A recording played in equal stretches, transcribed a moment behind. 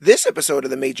This episode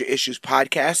of the Major Issues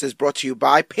Podcast is brought to you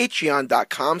by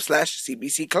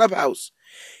patreon.com/CBC Clubhouse.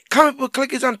 Comic Book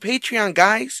Click is on Patreon,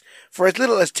 guys. For as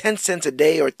little as 10 cents a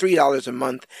day or $3 a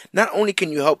month, not only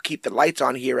can you help keep the lights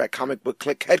on here at Comic Book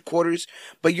Click headquarters,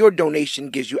 but your donation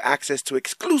gives you access to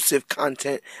exclusive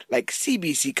content like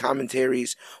CBC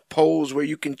commentaries, polls where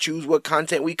you can choose what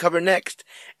content we cover next,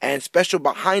 and special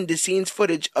behind-the-scenes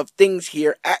footage of things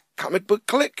here at Comic Book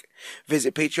Click.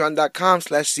 Visit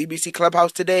patreon.com/CBC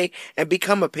Clubhouse today and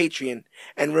become a Patreon.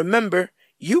 And remember,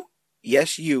 you,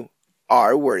 yes you,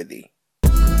 are worthy.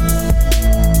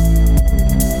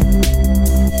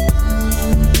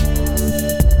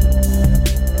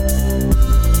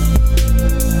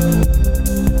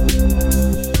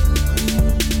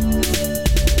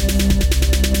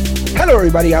 Hello,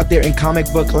 everybody out there in comic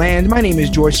book land. My name is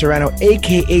George Serrano,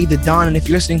 aka The Don, and if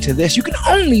you're listening to this, you can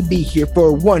only be here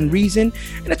for one reason,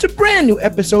 and it's a brand new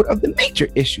episode of the Major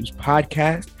Issues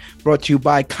Podcast, brought to you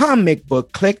by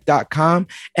comicbookclick.com.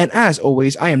 And as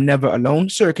always, I am never alone.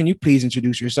 Sir, can you please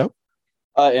introduce yourself?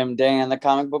 I am Dan, the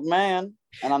comic book man,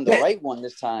 and I'm the right one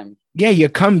this time. Yeah, you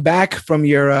come back from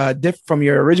your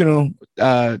original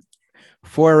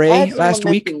foray last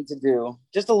week. To do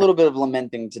just a little bit of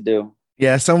lamenting to do.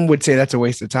 Yeah, some would say that's a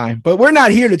waste of time, but we're not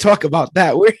here to talk about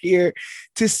that. We're here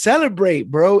to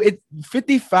celebrate, bro. It's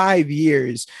 55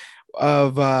 years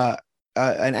of an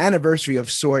anniversary of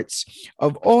sorts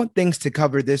of all things to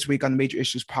cover this week on the Major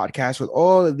Issues Podcast, with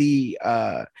all of the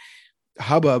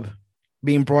hubbub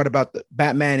being brought about the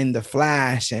Batman and the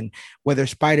Flash, and whether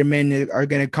Spider-Man are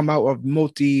going to come out of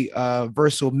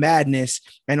multiversal madness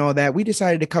and all that. We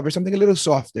decided to cover something a little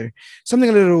softer,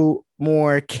 something a little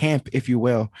more camp, if you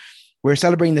will. We're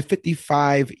celebrating the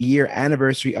 55-year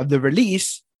anniversary of the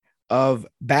release of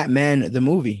Batman the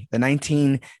movie, the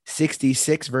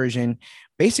 1966 version,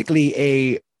 basically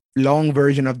a long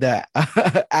version of the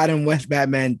Adam West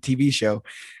Batman TV show.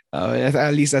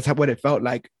 At least that's what it felt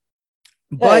like.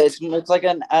 But yeah, it's like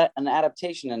an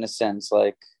adaptation in a sense,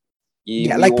 like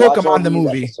like Pokemon the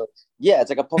movie. Episodes. Yeah,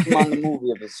 it's like a Pokemon the movie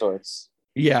of the sorts.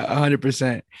 Yeah,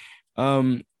 100%.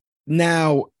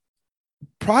 Now,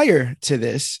 prior to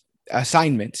this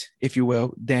assignment, if you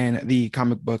will, Dan, the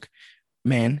comic book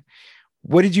man,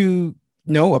 what did you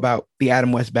know about the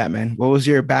Adam West Batman? What was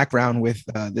your background with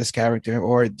this character,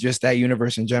 or just that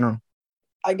universe in general?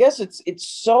 I guess it's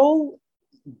so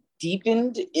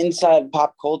deepened inside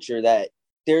pop culture that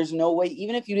there's no way,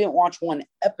 even if you didn't watch one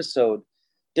episode,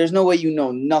 there's no way you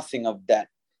know nothing of that.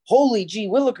 Holy gee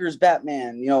Willikers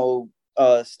Batman,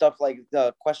 stuff like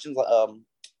questions,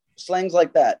 slangs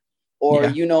like that. Or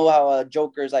you know how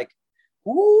Joker's like,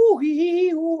 ooh,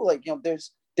 ooh, like,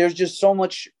 there's just so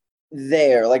much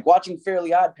there. Like watching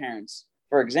Fairly Odd Parents,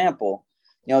 for example,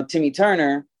 Timmy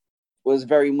Turner was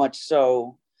very much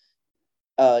so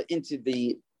into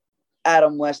the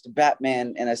Adam West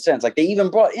Batman in a sense. Like they even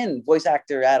brought in voice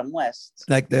actor Adam West,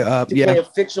 like to play a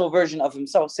fictional version of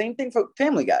himself. Same thing for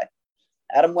Family Guy.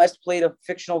 Adam West played a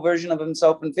fictional version of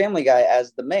himself in Family Guy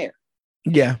as the mayor.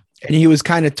 Yeah, and he was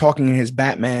kind of talking in his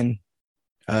Batman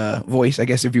voice, I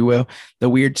guess, if you will, the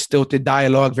weird stilted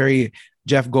dialogue, very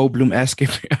Jeff Goldblum-esque.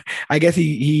 I guess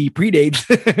he predates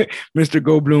Mr.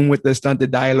 Goldblum with the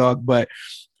stunted dialogue, but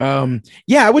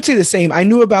I would say the same. I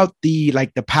knew about the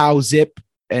pow, zip,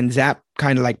 and zap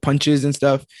kind of like punches and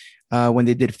stuff when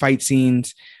they did fight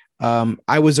scenes.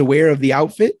 I was aware of the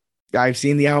outfit. I've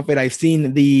seen the outfit. I've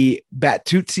seen the Bat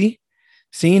Tootsie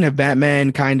scene of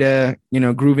Batman kind of,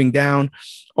 grooving down,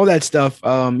 all that stuff.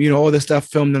 All the stuff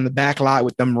filmed in the back lot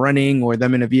with them running or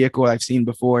them in a vehicle I've seen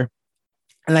before.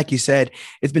 And like you said,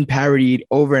 it's been parodied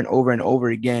over and over and over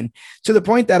again, to the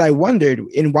point that I wondered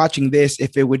in watching this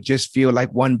if it would just feel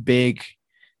like one big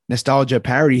nostalgia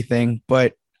parody thing.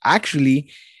 But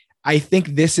actually, I think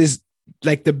this is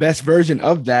like the best version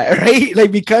of that, right?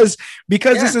 Like because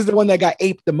this is the one that got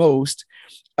aped the most.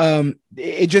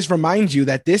 It just reminds you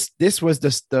that this was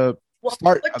the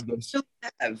start of this.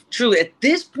 Truly, at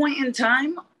this point in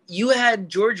time, you had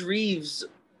George Reeves'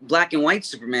 black and white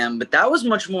Superman, but that was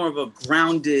much more of a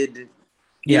grounded,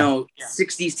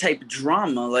 60s type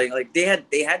drama. Like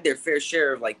they had their fair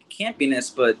share of like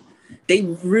campiness, but they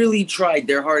really tried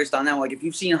their hardest on that. Like if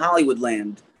you've seen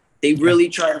Hollywoodland, they really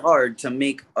tried hard to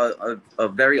make a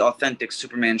very authentic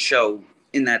Superman show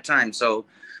in that time. So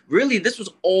really, this was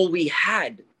all we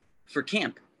had for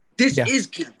camp. This is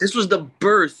camp. This was the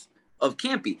birth of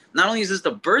campy. Not only is this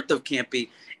the birth of campy,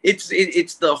 it's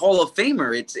the Hall of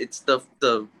Famer. It's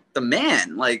the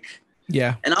man. Like,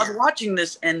 yeah. And I was watching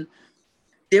this, and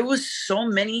there was so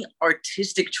many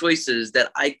artistic choices that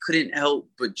I couldn't help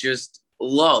but just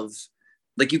love.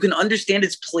 Like, you can understand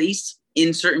its place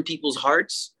in certain people's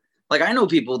hearts. Like I know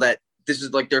people that this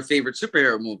is like their favorite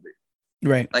superhero movie.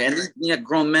 Right. Like, and you know,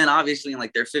 grown men obviously in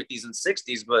like their 50s and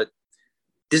 60s, but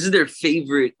this is their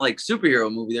favorite like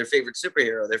superhero movie, their favorite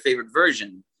superhero, their favorite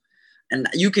version. And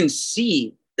you can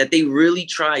see that they really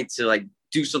tried to like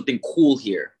do something cool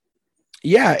here.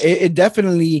 Yeah, it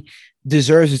definitely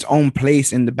deserves its own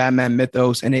place in the Batman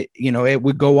mythos, and it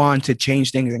would go on to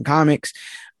change things in comics.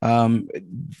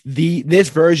 This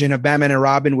version of Batman and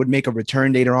Robin would make a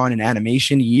return later on in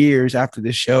animation years after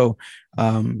the show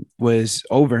was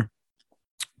over.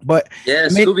 But yeah,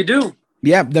 Scooby-Doo.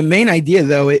 Yeah, the main idea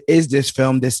though is this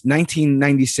film, this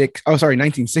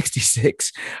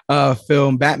 1966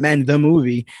 film, Batman the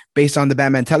movie, based on the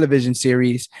Batman television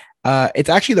series. It's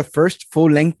actually the first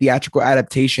full-length theatrical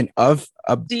adaptation of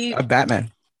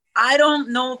Batman. I don't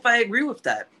know if I agree with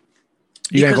that.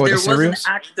 Because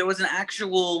there was an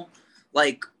actual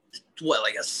like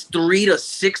a 3 to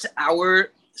 6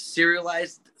 hour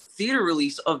serialized theater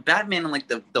release of Batman in like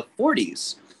the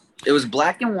 40s. It was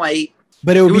black and white.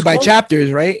 But it would be by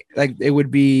chapters, right? Like it would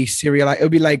be serialized. It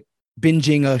would be like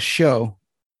binging a show.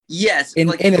 Yes, in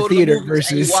a theater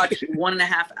versus you watch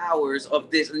 1.5 hours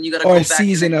of this, and you got to go back. Or a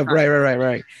season of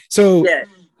right. So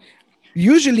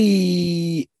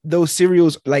usually those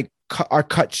serials like are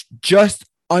cut just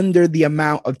under the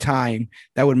amount of time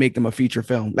that would make them a feature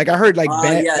film. Like I heard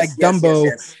Dumbo.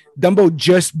 Yes. Dumbo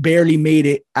just barely made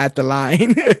it at the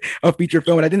line of feature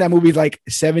film. And I think that movie is like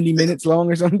 70 minutes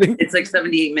long or something. It's like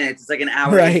 78 minutes. It's like an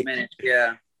hour, 8 minutes.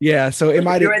 Yeah. Yeah. So it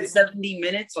might. You're at 70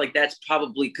 minutes. Like that's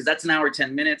probably because that's an hour,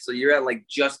 10 minutes. So you're at like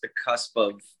just the cusp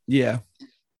of feature.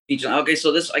 Okay.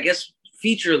 So this, I guess,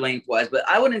 feature length wise, but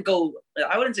I wouldn't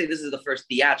say this is the first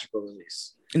theatrical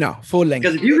release. No, full length.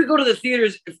 Because if you could go to the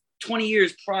theaters 20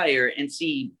 years prior and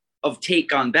see of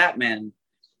take on Batman,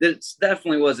 this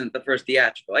definitely wasn't the first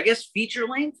theatrical. I guess feature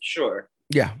length, sure.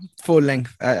 Yeah, full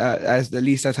length, as at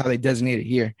least that's how they designate it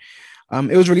here.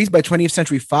 It was released by 20th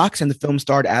Century Fox, and the film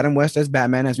starred Adam West as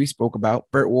Batman, as we spoke about,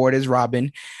 Burt Ward as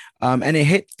Robin, and it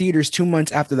hit theaters 2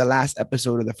 months after the last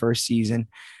episode of the first season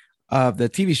of the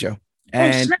TV show.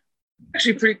 And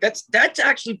that's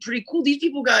actually pretty cool. These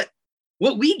people got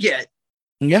what we get.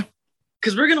 Yeah.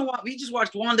 Because we just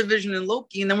watched WandaVision and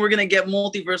Loki, and then we're gonna get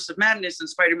Multiverse of Madness and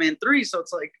Spider-Man 3. So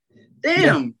it's like,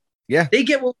 damn, yeah. They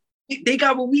got what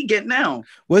we get now.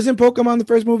 Wasn't Pokemon the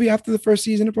first movie after the first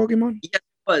season of Pokemon? Yes, it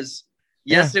was.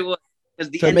 Yes, it was. Because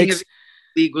the ending of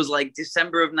League was like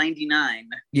December of '99.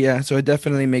 Yeah, so it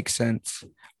definitely makes sense.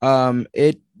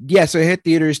 It hit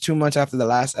theaters 2 months after the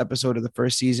last episode of the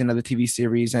first season of the TV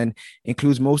series and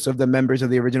includes most of the members of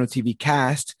the original TV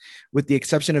cast, with the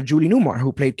exception of Julie Newmar,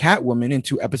 who played Catwoman in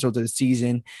 2 episodes of the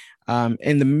season.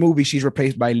 In the movie, she's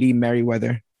replaced by Lee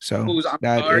Merriweather. So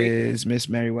is Miss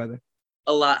Merriweather.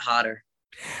 A lot hotter.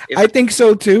 I think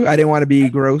so too. I didn't want to be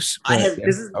gross.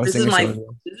 This is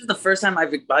the first time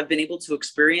I've been able to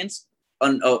experience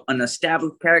an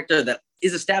established character that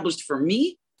is established for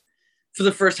me for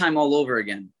the first time all over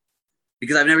again,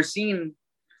 because I've never seen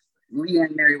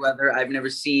Leanne Merriweather. I've never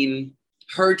seen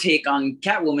her take on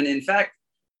Catwoman. In fact,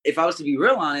 if I was to be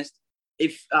real honest,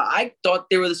 I thought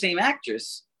they were the same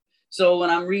actress. So when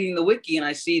I'm reading the wiki and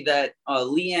I see that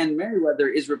Leanne Merriweather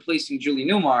is replacing Julie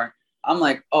Newmar, I'm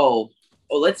like, let's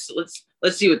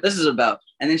see what this is about.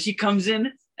 And then she comes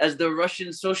in as the Russian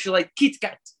socialite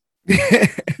Kitkat.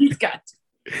 Kitkat.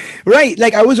 Right.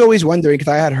 Like I was always wondering,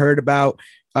 because I had heard about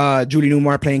Julie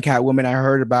Newmar playing Catwoman. I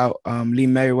heard about Lee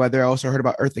Merriweather. I also heard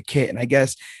about Eartha Kitt. And I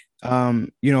guess,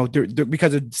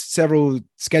 because of several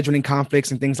scheduling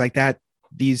conflicts and things like that,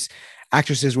 these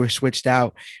actresses were switched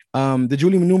out. The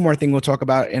Julie Newmar thing we'll talk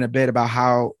about in a bit,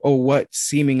 about what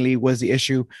seemingly was the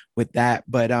issue with that.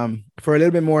 But for a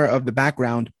little bit more of the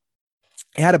background,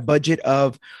 it had a budget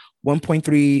of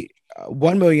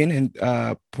 1.37 million, and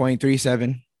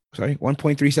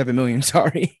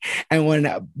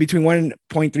between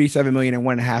 1.37 million and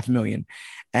 1.5 million.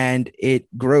 And it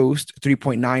grossed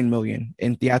 3.9 million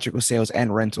in theatrical sales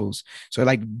and rentals. So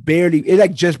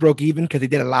it just broke even because they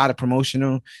did a lot of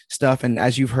promotional stuff. And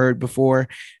as you've heard before,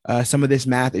 some of this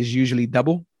math is usually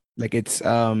double. Like it's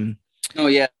to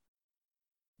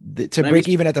break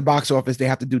even at the box office, they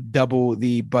have to do double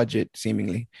the budget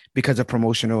seemingly because of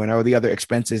promotional and all the other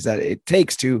expenses that it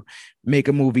takes to make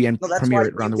a movie and premiere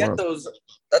it around the world.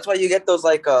 That's why you get those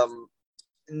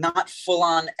not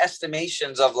full-on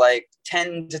estimations of like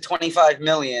 10 to 25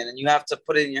 million, and you have to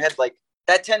put it in your head like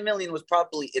that 10 million was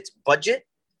probably its budget,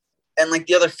 and like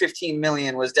the other 15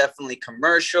 million was definitely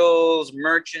commercials,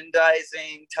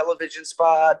 merchandising, television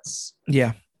spots,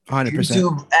 100%,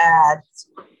 YouTube ads,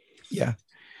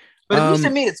 but at least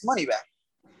it made its money back.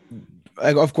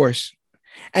 Of course,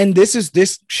 And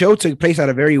this show took place at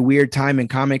a very weird time in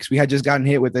comics. We had just gotten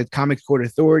hit with the Comics Code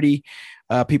Authority.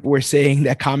 People were saying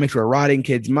that comics were rotting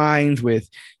kids' minds with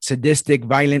sadistic,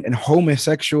 violent, and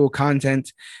homosexual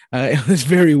content. It was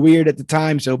very weird at the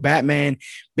time. So Batman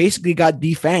basically got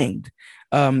defanged.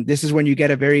 This is when you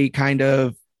get a very kind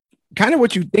of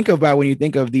what you think about when you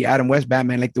think of the Adam West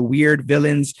Batman, like the weird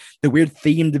villains, the weird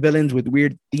themed villains with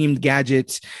weird themed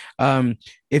gadgets.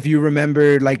 If you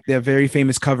remember, like the very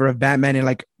famous cover of Batman in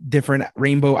like different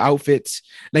rainbow outfits,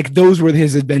 like those were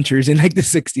his adventures in like the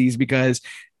 60s, because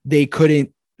they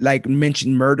couldn't like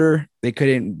mention murder. They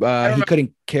couldn't, he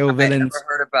couldn't kill villains. I never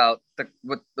heard about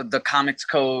the Comics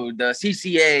Code, the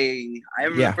CCA. I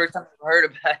remember the first time I heard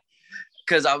about it,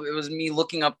 because it was me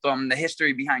looking up the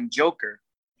history behind Joker.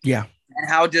 Yeah. And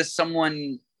how does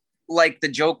someone like the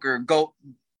Joker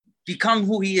become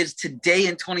who he is today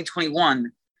in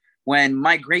 2021 when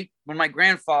my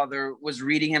grandfather was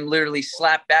reading him literally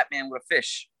slap Batman with a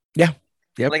fish? Yeah.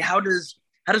 Yep. Like how does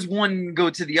one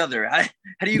go to the other? How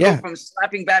do you go from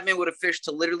slapping Batman with a fish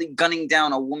to literally gunning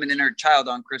down a woman and her child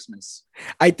on Christmas?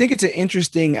 I think it's an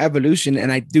interesting evolution,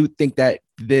 and I do think that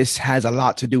this has a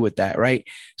lot to do with that, right?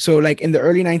 So like in the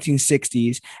early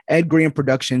 1960s, Ed Graham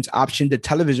Productions optioned the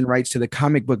television rights to the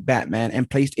comic book Batman and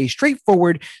planned to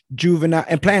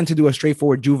do a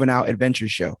straightforward juvenile adventure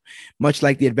show, much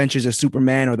like the Adventures of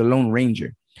Superman or the Lone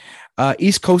Ranger.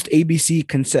 East Coast ABC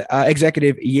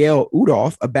executive Yale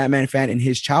Udoff, a Batman fan in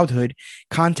his childhood,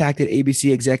 contacted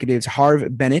ABC executives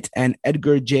Harve Bennett and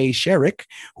Edgar J. Sherrick,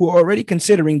 who are already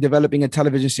considering developing a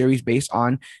television series based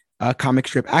on a comic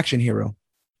strip action hero.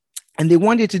 And they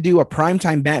wanted to do a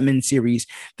primetime Batman series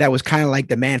that was kind of like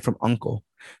The Man from U.N.C.L.E.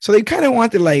 So they kind of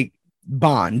wanted like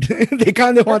Bond. They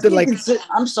kind of wanted like...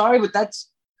 I'm sorry, but that's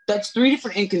three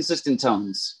different inconsistent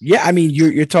tones. Yeah, I mean,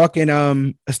 you're talking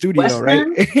a studio,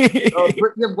 Western,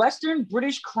 right? Western,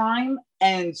 British crime,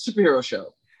 and superhero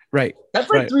show. Right. That's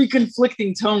like three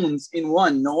conflicting tones in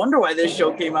one. No wonder why this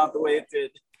show came out the way it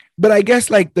did. But I guess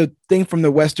like the thing from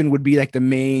the Western would be like the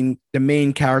main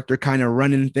character kind of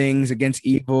running things against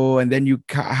evil, and then you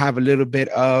have a little bit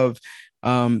of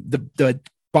the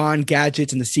Bond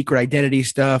gadgets and the secret identity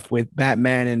stuff with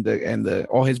Batman and the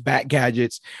all his bat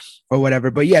gadgets or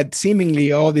whatever. But yeah,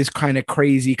 seemingly all these kind of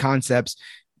crazy concepts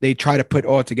they try to put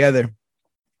all together.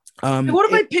 What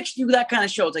if I pitched you that kind of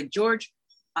show? It's like, George,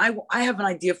 I have an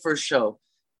idea for a show.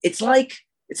 It's like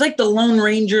the Lone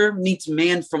Ranger meets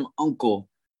Man from U.N.C.L.E.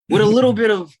 with a little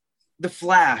bit of the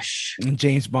Flash and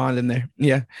James Bond in there.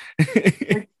 Yeah.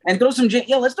 And throw some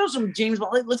let's throw some James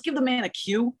Bond. Let's give the man a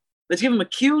Q. Let's give him a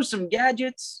Q, some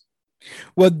gadgets.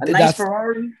 Well, a nice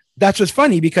Ferrari. That's what's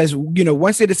funny, because, you know,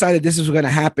 once they decided this was going to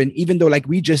happen, even though, like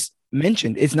we just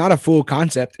mentioned, it's not a full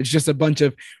concept. It's just a bunch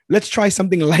of, let's try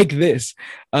something like this.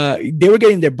 They were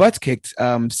getting their butts kicked.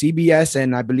 CBS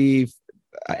and I believe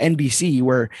NBC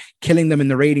were killing them in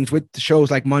the ratings with shows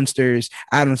like Munsters,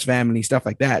 Addams Family, stuff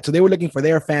like that. So they were looking for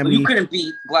their family. You couldn't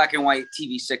beat black and white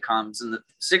TV sitcoms in the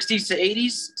 60s to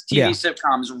 80s.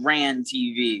 Sitcoms ran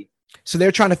TV. So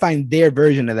they're trying to find their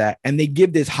version of that. And they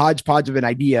give this hodgepodge of an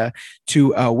idea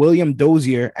to William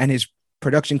Dozier and his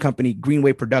production company,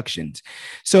 Greenway Productions.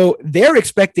 So they're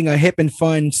expecting a hip and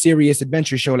fun, serious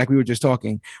adventure show like we were just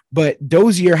talking. But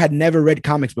Dozier had never read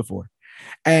comics before.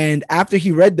 And after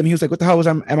he read them, he was like, what the hell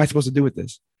am I supposed to do with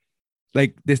this?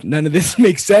 Like this, none of this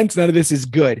makes sense. None of this is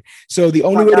good. So the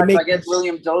only way to make... I guess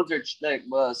William Dozier's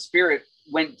spirit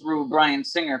went through Bryan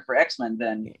Singer for X-Men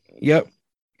then. Yep.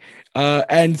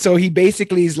 And so he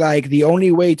basically is like, the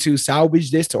only way to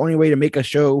salvage this, the only way to make a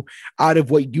show out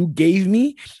of what you gave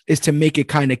me is to make it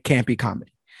kind of campy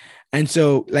comedy. And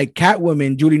so like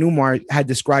Catwoman, Julie Newmar had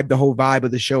described the whole vibe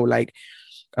of the show. Like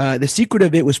the secret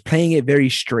of it was playing it very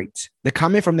straight. The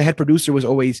comment from the head producer was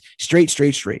always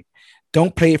straight.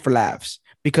 Don't play it for laughs,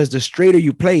 because the straighter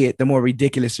you play it, the more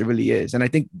ridiculous it really is. And I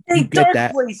think you get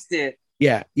that. It.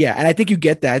 Yeah. And I think you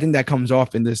get that. I think that comes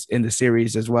off in the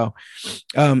series as well.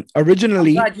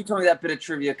 Originally, I'm glad you told me that bit of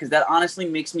trivia, because that honestly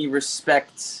makes me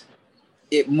respect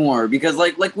it more. Because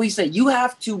like we said, you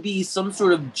have to be some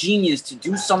sort of genius to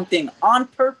do something on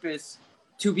purpose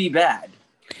to be bad.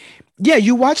 Yeah,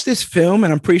 you watch this film,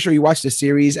 and I'm pretty sure you watched the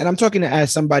series. And I'm talking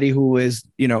as somebody who is,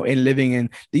 living in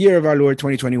the year of our Lord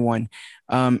 2021,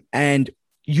 and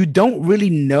you don't really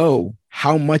know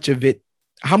how much of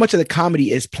the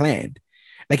comedy is planned.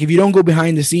 Like if you don't go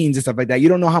behind the scenes and stuff like that, you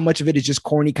don't know how much of it is just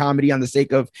corny comedy on the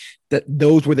sake of that.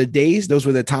 Those were the days, those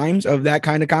were the times of that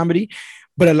kind of comedy.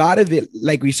 But a lot of it,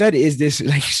 like we said, is this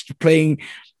like playing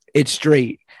it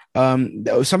straight.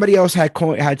 Somebody else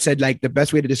had said like the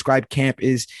best way to describe camp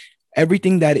is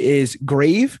everything that is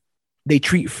grave, they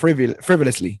treat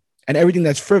frivolously. and everything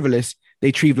that's frivolous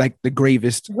they treat like the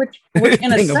gravest which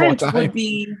in a sense would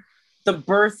be the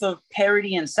birth of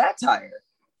parody and satire.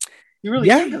 You really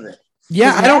think of it.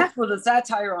 Yeah, I don't. Was a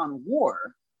satire on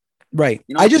war, right?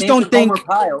 You know, I just don't think.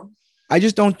 I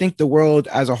just don't think the world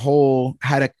as a whole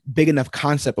had a big enough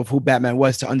concept of who Batman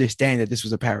was to understand that this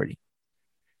was a parody.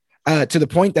 To the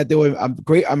point that there were a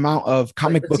great amount of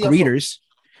comic book readers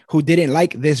who didn't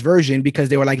like this version because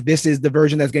they were like, this is the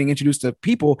version that's getting introduced to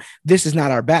people. This is not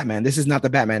our Batman. This is not the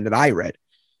Batman that I read.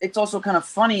 It's also kind of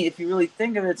funny if you really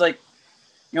think of it. It's like,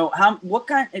 you know, what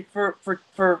kind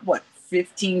for what,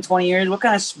 15, 20 years, what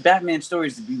kind of Batman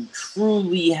stories do you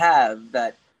truly have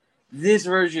that this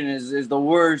version is the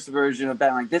worst version of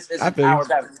Batman? Like, this isn't our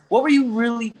Batman.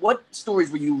 What stories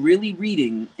were you really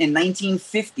reading in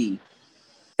 1950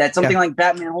 that something like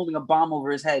Batman holding a bomb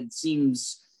over his head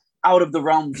seems out of the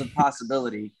realms of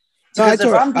possibility? So I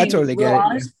totally get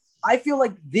honest, it. Yeah. I feel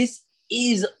like this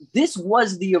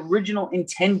was the original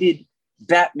intended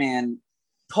Batman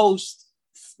post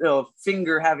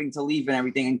Finger having to leave and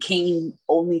everything, and Kane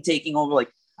only taking over.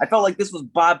 Like, I felt like this was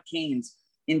Bob Kane's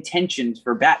intentions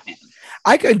for Batman.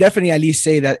 I could definitely at least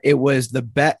say that it was the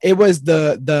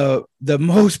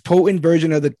most potent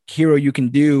version of the hero you can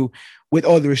do with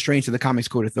all the restraints of the Comics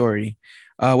Code Authority.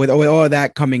 With all of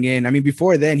that coming in. I mean,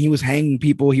 before then, he was hanging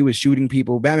people, he was shooting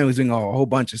people. Batman was doing a whole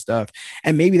bunch of stuff.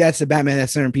 And maybe that's the Batman that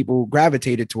certain people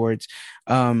gravitated towards.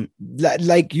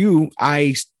 Like you,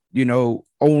 I,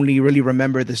 only really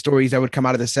remember the stories that would come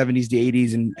out of the 70s, the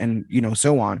 80s, and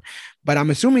so on. But I'm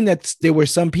assuming that there were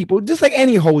some people, just like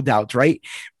any holdouts, right?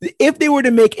 If they were to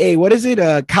make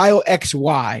Kyle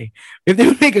XY, if they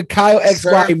would make a Kyle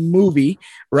XY movie,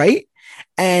 right?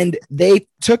 And they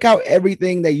took out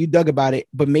everything that you dug about it,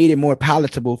 but made it more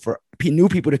palatable for new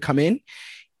people to come in,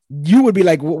 you would be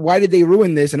like, well, why did they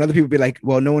ruin this? And other people would be like,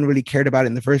 well, no one really cared about it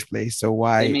in the first place. So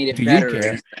why do you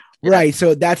care? Yeah. Right.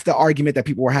 So that's the argument that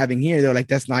people were having here. They're like,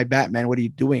 that's not Batman. What are you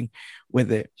doing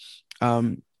with it?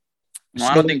 I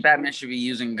don't think Batman should be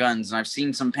using guns. And I've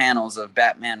seen some panels of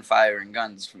Batman firing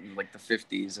guns from like the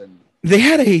 50s. And they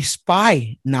had a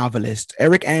spy novelist,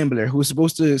 Eric Ambler, who was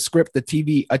supposed to script a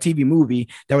TV movie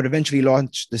that would eventually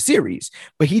launch the series.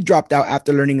 But he dropped out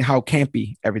after learning how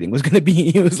campy everything was going to be.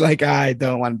 He was like, I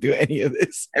don't want to do any of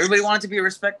this. Everybody wanted to be a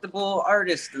respectable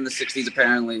artist in the 60s,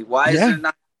 apparently. Why is it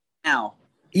not now?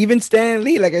 Even Stan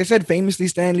Lee, like I said, famously,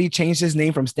 Stan Lee changed his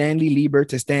name from Stanley Lieber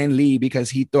to Stan Lee because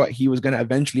he thought he was going to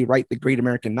eventually write the Great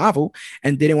American Novel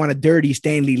and didn't want to dirty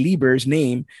Stanley Lieber's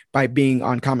name by being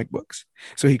on comic books.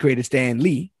 So he created Stan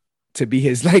Lee to be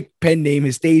his pen name,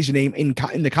 his stage name in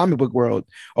the comic book world,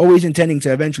 always intending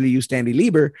to eventually use Stanley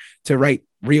Lieber to write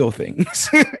real things.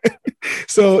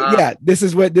 So this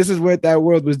is what that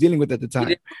world was dealing with at the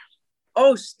time.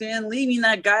 Oh, Stan Lee, mean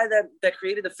that guy that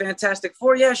created the Fantastic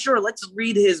Four? Yeah, sure. Let's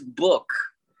read his book.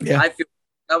 Yeah, I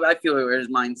feel where his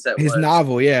mindset was. His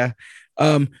novel, yeah.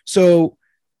 So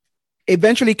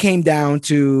eventually came down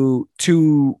to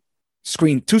two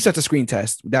sets of screen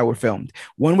tests that were filmed.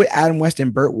 One with Adam West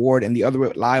and Burt Ward, and the other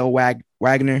with Lyle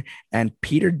Wagner and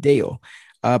Peter Dale.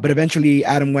 But eventually,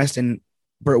 Adam West and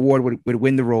Burt Ward would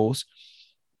win the roles.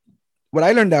 What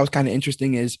I learned that was kind of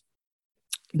interesting is,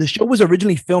 the show was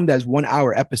originally filmed as 1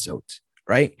 hour episodes,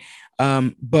 right?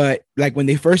 But like when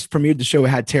they first premiered the show, it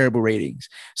had terrible ratings.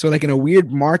 So like in a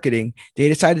weird marketing, they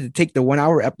decided to take the 1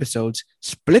 hour episodes,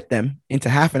 split them into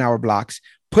half an hour blocks,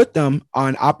 put them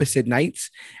on opposite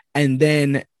nights, and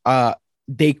then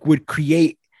they would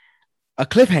create a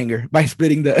cliffhanger by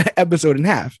splitting the episode in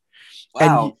half.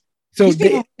 Wow. And so these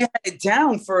people had it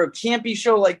down for a campy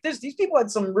show like this. These people had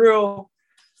some real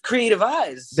creative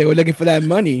eyes. They were looking for that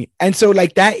money. And so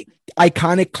like that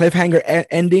iconic cliffhanger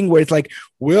ending where it's like,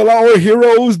 will our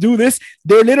heroes do this?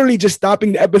 They're literally just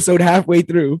stopping the episode halfway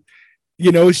through,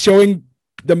 showing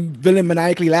the villain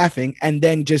maniacally laughing, and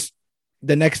then just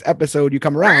the next episode you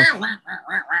come around.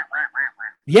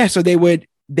 Yeah, so they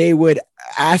would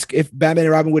ask if Batman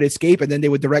and Robin would escape, and then they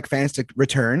would direct fans to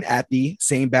return at the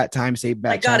same bat time, same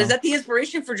bat. My God, channel. Is that the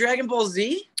inspiration for Dragon Ball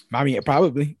Z? I mean,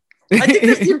 probably. I think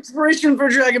that's the inspiration for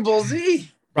Dragon Ball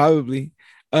Z. Probably.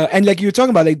 And like you were talking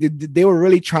about, like they were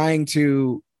really trying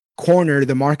to corner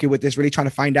the market with this, really trying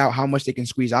to find out how much they can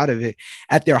squeeze out of it.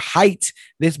 At their height,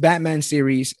 this Batman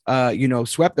series,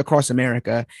 swept across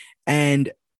America. And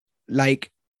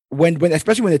like when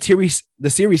especially when the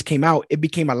series came out, it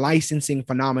became a licensing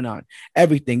phenomenon.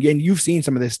 Everything. And you've seen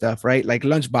some of this stuff, right? Like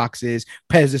lunch boxes,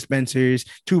 Pez dispensers,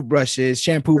 toothbrushes,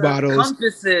 shampoo bottles,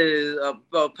 compasses,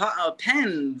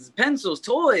 pens, pencils,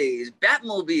 toys,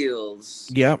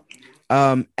 Batmobiles. Yep.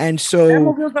 And so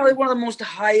Batmobile is probably one of the most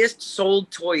highest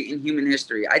sold toy in human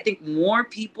history. I think more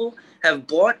people have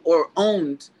bought or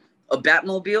owned a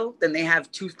Batmobile than they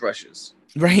have toothbrushes.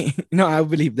 right, no, I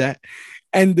believe that.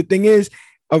 And the thing is,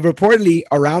 reportedly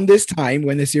around this time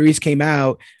when the series came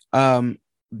out,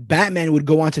 Batman would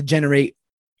go on to generate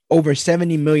over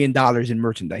 $70 million in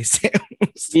merchandise sales.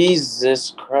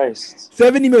 Jesus Christ.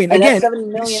 70 million. And Again, that's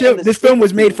 7 million this film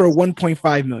was made for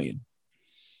 1.5 million.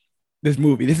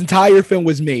 This entire film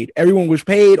was made. Everyone was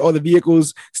paid. All the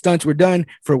vehicles, stunts were done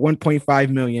for 1.5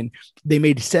 million. They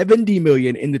made 70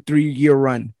 million in the 3-year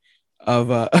run of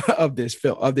of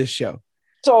this show.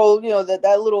 So, you know,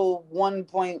 that little 1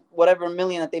 point whatever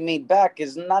million that they made back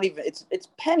is not even, it's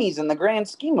pennies in the grand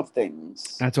scheme of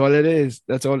things. That's all it is.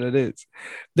 That's all it is.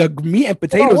 The meat and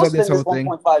potatoes of this whole thing.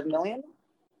 1.5 million?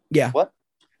 Yeah. What?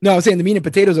 No, I'm saying the meat and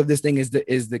potatoes of this thing is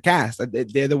the cast.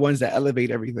 They're the ones that elevate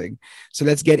everything. So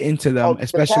let's get into them,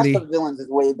 especially. The cast of villains is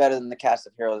way better than the cast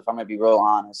of heroes, if I'm going to be real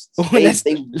honest.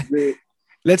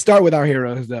 Let's start with our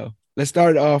heroes, though. Let's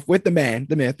start off with the man,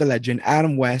 the myth, the legend,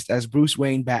 Adam West as Bruce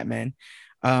Wayne Batman.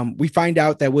 We find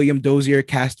out that William Dozier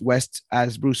cast West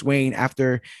as Bruce Wayne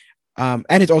after, and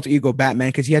his alter ego Batman,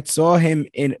 because he had saw him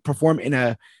perform in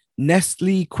a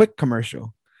Nestle Quick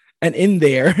commercial. And in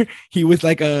there, he was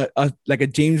like a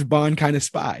James Bond kind of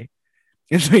spy.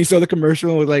 And so he saw the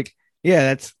commercial and was like,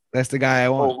 yeah, that's the guy I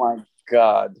want. Oh my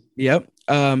God. Yep.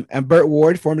 And Burt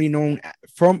Ward, formerly known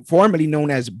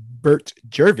as Burt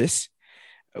Jervis,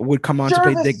 would come on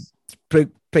to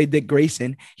play Dick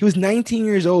Grayson. He was 19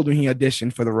 years old when he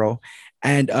auditioned for the role.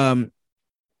 And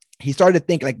he started to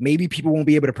think like maybe people won't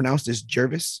be able to pronounce this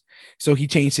Jervis. So he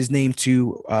changed his name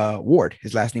to Ward,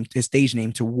 his stage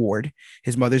name to Ward,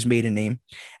 his mother's maiden name.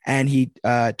 And he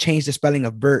changed the spelling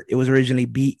of Burt. It was originally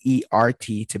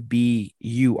B-E-R-T to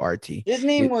B-U-R-T. His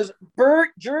name was Burt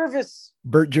Jervis.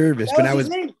 Burt Jervis. But his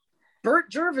name. Burt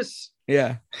Jervis.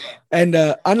 Yeah. And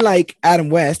unlike Adam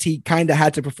West, he kind of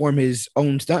had to perform his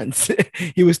own stunts.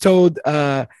 He was told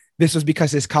this was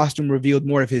because his costume revealed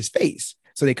more of his face.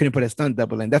 So they couldn't put a stunt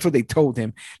double in. That's what they told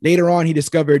him. Later on, he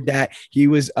discovered that he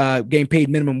was getting paid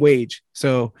minimum wage.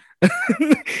 So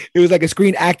it was like a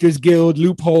Screen Actors Guild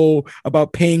loophole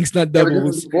about paying stunt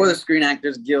doubles. Before the Screen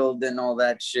Actors Guild and all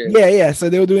that shit. Yeah. So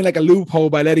they were doing like a loophole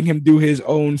by letting him do his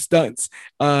own stunts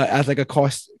as like a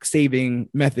cost-saving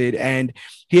method. And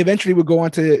he eventually would go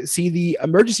on to see the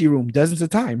emergency room dozens of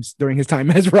times during his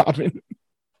time as Robin.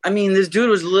 I mean, this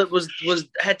dude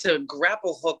had to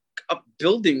grapple hook up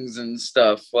buildings and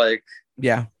stuff. Like,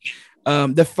 yeah.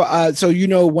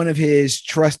 So one of his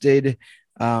trusted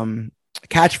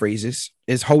catchphrases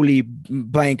is "Holy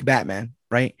blank Batman,"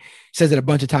 right? He says it a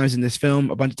bunch of times in this film,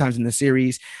 a bunch of times in the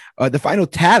series. The final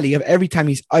tally of every time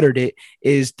he's uttered it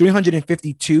is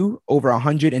 352 over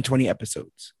 120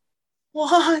 episodes.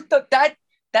 What? That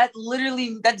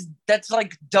literally that's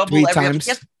like double three every times.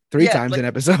 episode. Three times an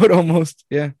episode almost.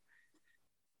 Yeah.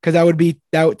 Because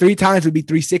that 3 times would be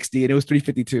 360 and it was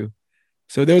 352.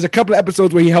 So there was a couple of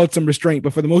episodes where he held some restraint,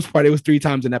 but for the most part, it was 3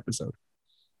 times an episode.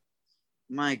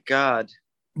 My God.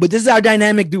 But this is our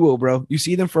dynamic duo, bro. You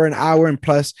see them for an hour and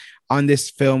plus on this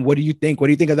film. What do you think? What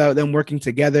do you think about them working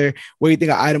together? What do you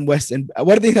think of Adam West and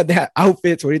what do you think of their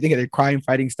outfits? What do you think of their crime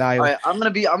fighting style? All right, I'm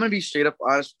gonna be straight up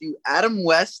honest with you. Adam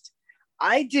West,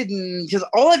 I didn't, because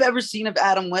all I've ever seen of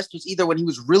Adam West was either when he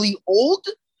was really old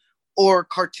or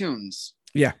cartoons.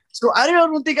 Yeah. So I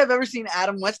don't think I've ever seen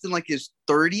Adam West in like his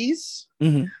 30s.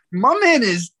 Mm-hmm. My man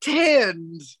is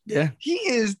tanned. Yeah. He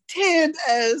is tanned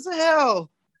as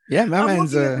hell. Yeah, my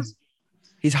man's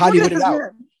he's Hollywooded out.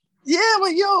 Man. Yeah,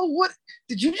 but yo, what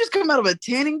did you just come out of a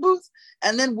tanning booth?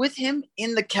 And then with him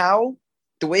in the cowl,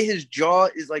 the way his jaw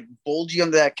is like bulgy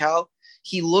under that cowl,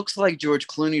 he looks like George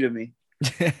Clooney to me.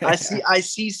 I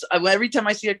see every time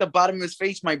I see like the bottom of his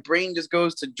face, my brain just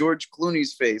goes to George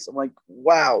Clooney's face. I'm like,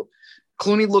 wow,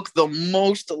 Clooney looks the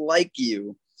most like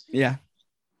you. Yeah.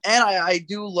 And I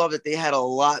do love that they had a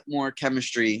lot more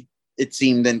chemistry, it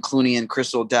seemed, than Clooney and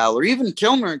Chris O'Dowd, or even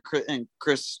Kilmer and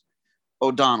Chris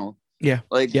O'Donnell. Yeah.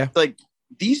 Like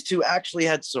these two actually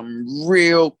had some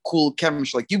real cool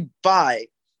chemistry. Like you buy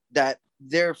that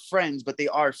they're friends, but they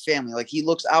are family. Like he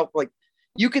looks out, like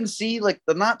you can see like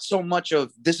the not so much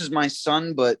of this is my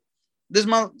son, but this is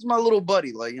my little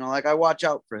buddy. Like, like I watch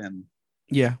out for him.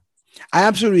 Yeah. I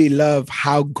absolutely love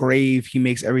how grave he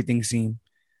makes everything seem.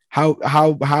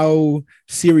 How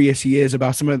serious he is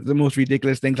about some of the most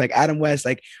ridiculous things. Like Adam West,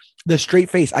 like the straight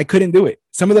face. I couldn't do it.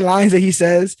 Some of the lines that he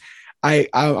says,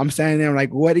 I'm standing there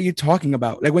like, what are you talking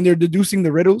about? Like when they're deducing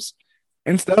the riddles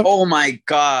and stuff. Oh my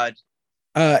God.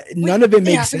 None of it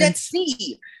makes sense.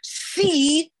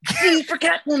 C for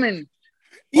Catwoman.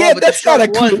 Yeah, that's not a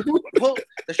clue.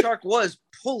 The shark was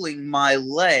pulling my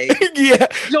leg. Yeah,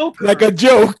 Joker. like a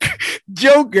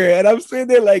Joker. And I'm sitting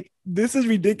there like, this is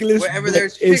ridiculous. Wherever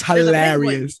there's it's fish, there's a penguin.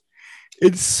 hilarious.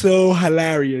 It's so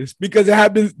hilarious because it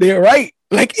happens. They're right.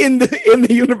 Like in the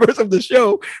universe of the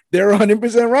show, they're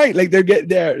 100% right. Like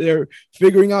they're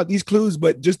figuring out these clues,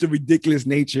 but just the ridiculous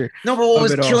nature. No, but what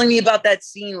was killing me about that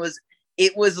scene was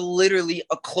it was literally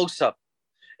a close up.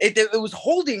 It was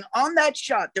holding on that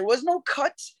shot. There was no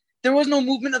cuts. There was no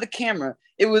movement of the camera.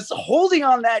 It was holding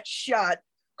on that shot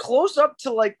close up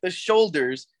to like the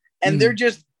shoulders, and they're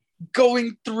just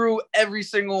going through every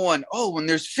single one. Oh, when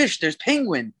there's fish, there's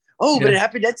penguin. Oh, but it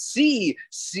happened at sea.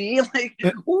 See, like,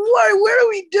 where are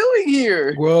we doing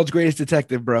here? World's greatest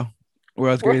detective, bro.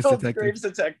 World's greatest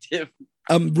detective.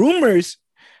 Rumors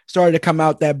started to come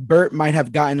out that Burt might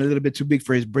have gotten a little bit too big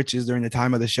for his britches during the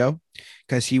time of the show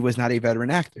because he was not a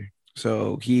veteran actor.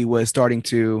 So he was starting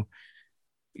to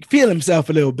feel himself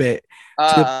a little bit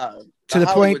to the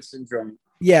point. Syndrome.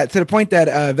 Yeah, to the point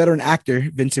that veteran actor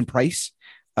Vincent Price,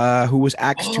 who was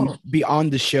asked to be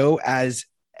on the show as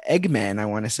Eggman, I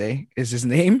want to say is his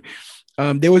name.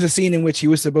 There was a scene in which he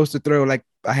was supposed to throw like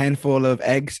a handful of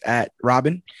eggs at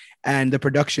Robin, and the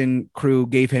production crew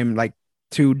gave him like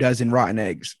 24 rotten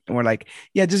eggs, and we're like,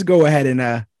 yeah, just go ahead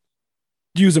and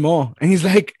use them all. And he's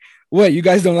like, what, you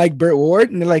guys don't like Burt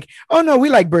Ward? And they're like, oh no, we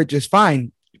like Burt just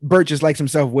fine. Burt just likes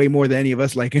himself way more than any of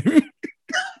us like him.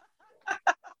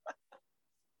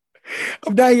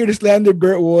 I'm not here to slander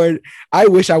Burt Ward. I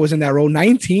wish I was in that role.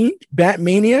 19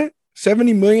 Batmania,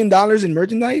 $70 million in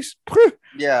merchandise.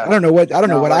 Yeah, I don't know what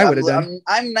I would have done.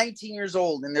 I'm 19 years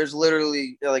old, and there's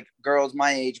literally like girls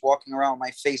my age walking around with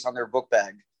my face on their book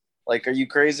bag. Like, are you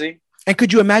crazy? And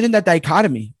could you imagine that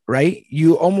dichotomy? Right,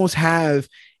 you almost have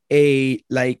a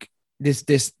like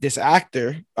this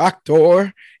actor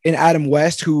in Adam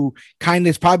West who kind of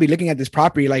is probably looking at this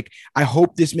property like, I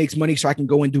hope this makes money so I can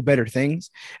go and do better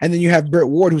things. And then you have Burt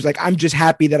Ward who's like, I'm just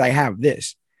happy that I have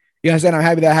this. You understand? I'm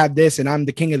happy that I have this, and I'm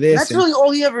the king of this. That's really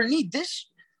all you ever need. This,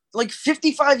 like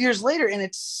 55 years later, and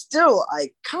it's still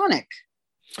iconic.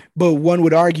 But one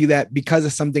would argue that because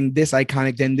of something this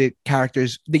iconic, then the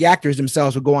actors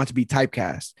themselves will go on to be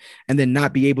typecast and then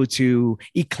not be able to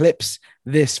eclipse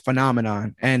this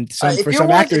phenomenon. And for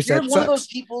some actors, if you're one of those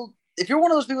people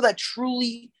that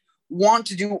truly want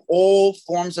to do all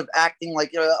forms of acting,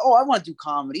 like, I want to do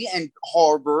comedy and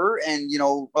horror and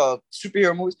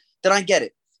superhero movies, then I get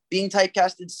it. Being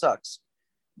typecasted sucks.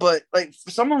 But like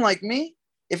for someone like me,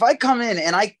 if I come in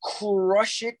and I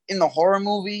crush it in the horror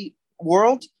movie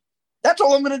world, that's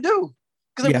all I'm going to do.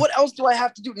 Because what else do I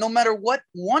have to do? No matter what,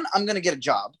 one, I'm going to get a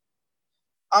job.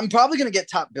 I'm probably going to get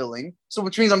top billing, so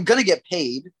which means I'm going to get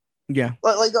paid. Yeah.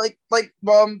 Like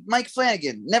Mike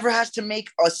Flanagan never has to make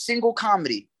a single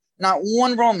comedy, not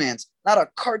one romance, not a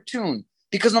cartoon,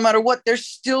 because no matter what, they're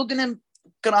still going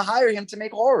to hire him to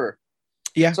make horror.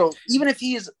 Yeah. So even if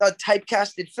he is a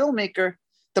typecasted filmmaker,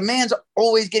 the man's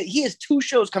always he has 2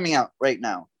 shows coming out right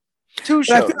now. 2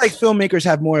 shows. I feel like filmmakers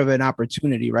have more of an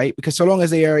opportunity, right? Because so long as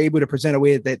they are able to present a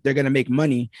way that they're going to make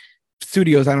money,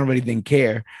 studios, I don't really think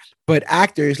care. But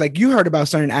actors, like you heard about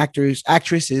certain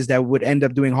actresses that would end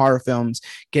up doing horror films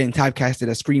getting typecasted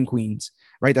as scream queens,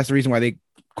 right? That's the reason why they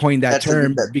coined that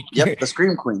term. The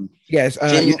scream queen. Yes.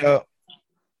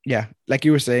 Yeah, like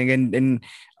you were saying. And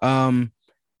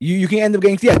you can end up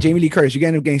getting, Jamie Lee Curtis, you can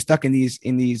end up getting stuck in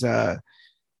these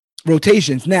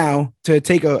rotations. Now, to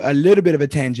take a little bit of a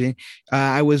tangent,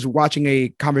 I was watching a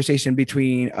conversation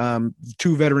between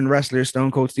 2 veteran wrestlers,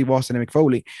 Stone Cold Steve Austin and Mick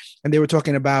Foley, and they were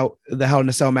talking about the Hell in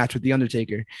a Cell match with The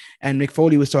Undertaker. And Mick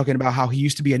Foley was talking about how he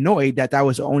used to be annoyed that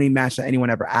was the only match that anyone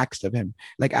ever asked him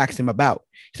about.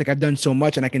 He's like, I've done so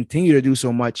much and I continue to do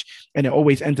so much, and it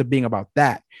always ends up being about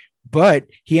that. But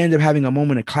he ended up having a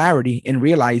moment of clarity and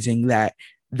realizing that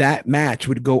match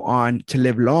would go on to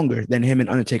live longer than him and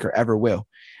Undertaker ever will.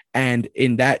 And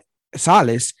in that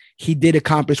solace, he did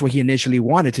accomplish what he initially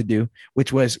wanted to do,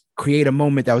 which was create a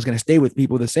moment that was going to stay with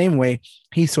people the same way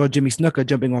he saw Jimmy Snuka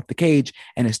jumping off the cage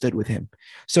and it stood with him.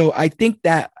 So I think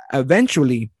that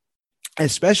eventually,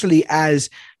 especially as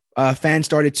fans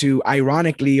started to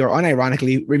ironically or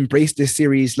unironically embrace this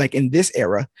series, like in this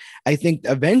era, I think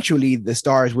eventually the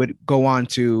stars would go on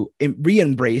to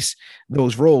re-embrace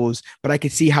those roles. But I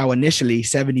could see how initially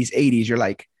 70s, 80s, you're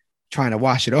like, trying to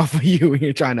wash it off of you.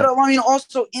 You're trying to. But I mean,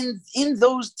 also in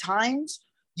those times,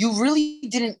 you really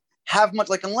didn't have much.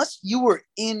 Like, unless you were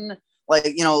in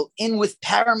with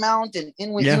Paramount and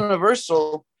in with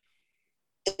Universal,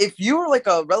 if you were like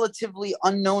a relatively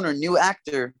unknown or new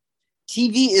actor,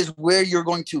 TV is where you're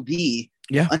going to be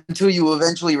until you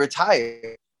eventually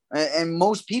retire. and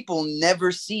most people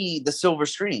never see the silver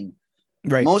screen.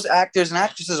 Right. Most actors and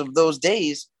actresses of those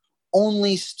days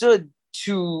only stood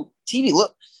to TV.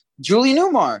 Look, Julie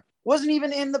Newmar wasn't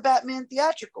even in the Batman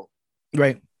theatrical.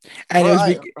 Right.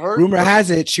 And rumor has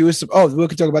it she was. Oh, we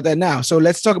can talk about that now. So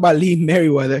let's talk about Lee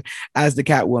Merriweather as the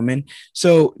Catwoman.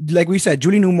 So, like we said,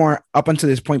 Julie Newmar up until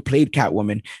this point played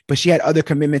Catwoman, but she had other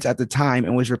commitments at the time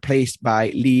and was replaced by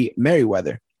Lee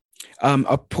Merriweather.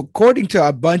 According to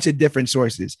a bunch of different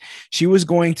sources, she was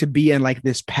going to be in like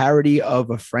this parody of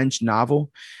a French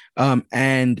novel,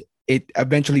 and it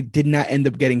eventually did not end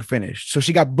up getting finished. So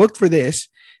she got booked for this.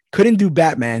 Couldn't do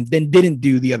Batman, then didn't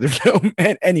do the other film.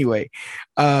 And anyway,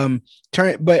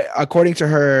 but according to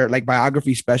her like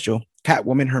biography special,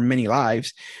 Catwoman: Her Many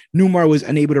Lives, Newmar was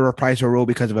unable to reprise her role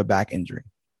because of a back injury.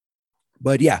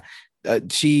 But yeah,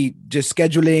 she just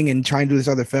scheduling and trying to do this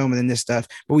other film and then this stuff.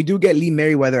 But we do get Lee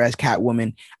Merriweather as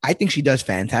Catwoman. I think she does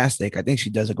fantastic. I think she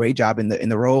does a great job in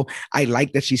the role. I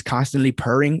like that she's constantly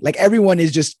purring. Like everyone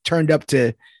is just turned up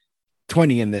to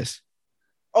 20 in this.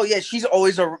 Oh yeah, she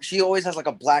always has like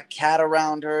a black cat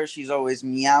around her. She's always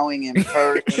meowing and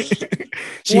purring.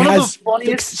 she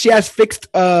has fixed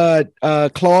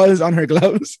claws on her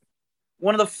gloves.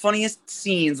 One of the funniest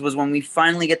scenes was when we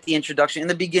finally get the introduction in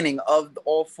the beginning of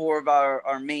all four of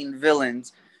our main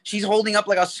villains. She's holding up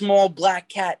like a small black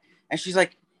cat, and she's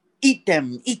like, eat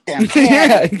them.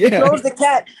 yeah. Throws the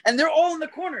cat, and they're all in the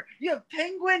corner. You have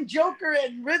Penguin, Joker,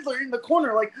 and Riddler in the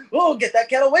corner, like, oh, get that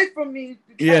cat away from me.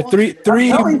 Yeah, three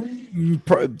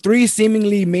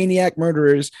seemingly maniac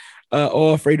murderers,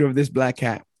 all afraid of this black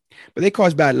cat. But they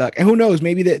cause bad luck, and who knows?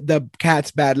 Maybe the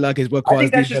cat's bad luck is what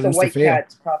caused these villains to fail. I think that's just the white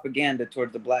cat's propaganda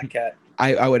towards the black cat.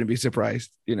 I wouldn't be surprised,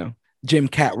 Jim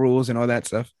Cat rules and all that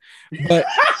stuff. But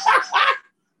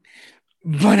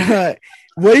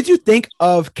what did you think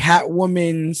of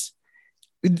Catwoman's,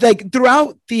 like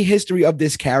throughout the history of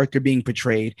this character being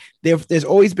portrayed, there's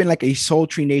always been like a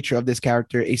sultry nature of this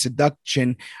character, a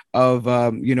seduction of,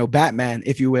 Batman,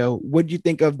 if you will. What do you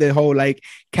think of the whole like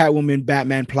Catwoman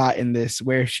Batman plot in this,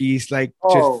 where she's like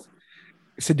just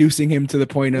seducing him to the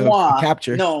point of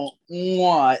capture? No,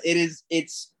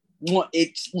 it's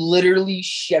literally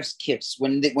chef's kiss.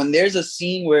 When there's a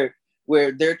scene where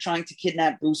they're trying to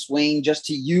kidnap Bruce Wayne just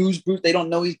to use Bruce. They don't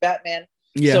know he's Batman.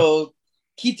 Yeah. So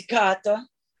Kit Kata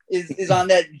is on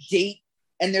that date,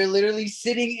 and they're literally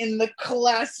sitting in the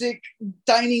classic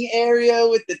dining area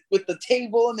with the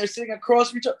table, and they're sitting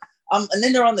across from each other. And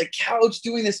then they're on the couch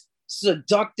doing this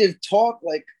seductive talk,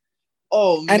 like,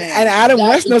 oh man. And Adam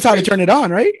West knows how to turn it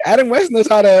on, right? Adam West knows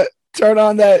how to turn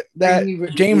on that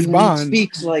James Bond. He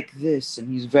speaks like this, and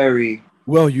he's very...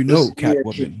 Well,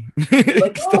 Catwoman.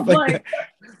 Like, oh my God.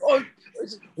 Oh,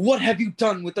 what have you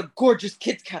done with the gorgeous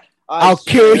Kit Kat? I'll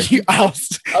kill you. I'll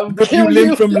rip you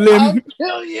limb from limb. I'll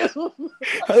kill you.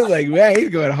 I was like, man, he's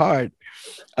going hard.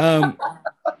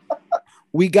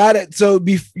 We got it. So,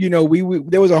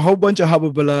 there was a whole bunch of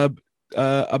hubbub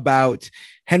about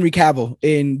Henry Cavill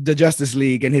in the Justice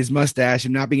League and his mustache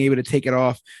and not being able to take it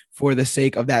off for the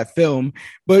sake of that film.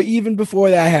 But even before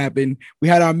that happened, we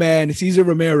had our man Cesar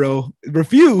Romero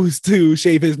refuse to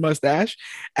shave his mustache,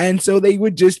 and so they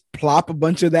would just plop a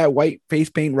bunch of that white face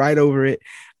paint right over it,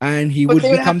 and he would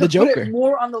become the Joker.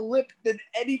 More on the lip than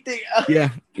anything else.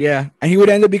 Yeah, and he would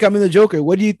end up becoming the Joker.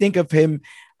 What do you think of him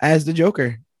as the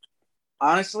Joker?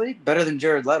 Honestly, better than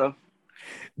Jared Leto.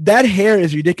 That hair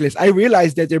is ridiculous. I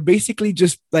realized that they're basically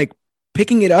just like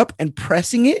picking it up and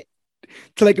pressing it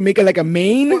to like make it like a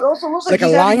mane, it also looks like a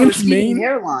lion's mane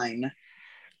hairline.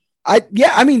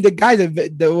 The guy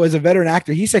that was a veteran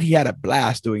actor, he said he had a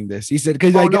blast doing this. He said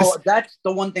because no, that's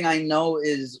the one thing I know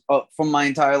is from my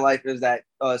entire life is that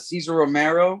Cesar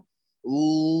Romero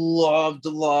loved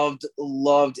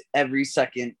every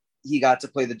second he got to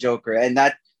play the Joker, and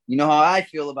that how I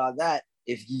feel about that.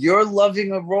 If you're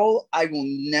loving a role, I will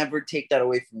never take that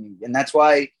away from you. And that's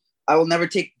why I will never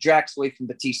take Drax away from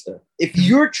Batista. If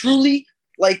you're truly,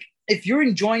 if you're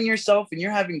enjoying yourself and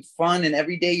you're having fun and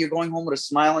every day you're going home with a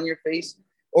smile on your face,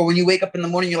 or when you wake up in the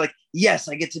morning, you're like, yes,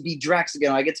 I get to be Drax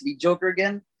again, or I get to be Joker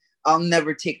again, I'll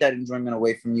never take that enjoyment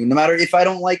away from you, no matter if I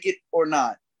don't like it or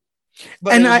not.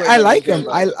 But and I like him.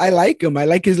 I like him. I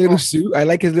like his little suit. I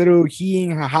like his little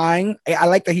heeing, hawing. I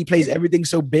like that he plays everything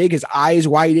so big. His eyes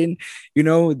widen.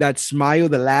 That smile,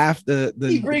 the laugh.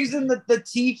 He brings in the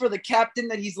tea for the captain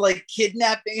that he's like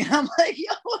kidnapping. I'm like,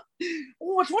 yo,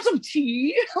 want some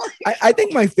tea? I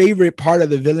think my favorite part of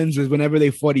the villains was whenever they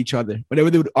fought each other. Whenever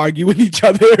they would argue with each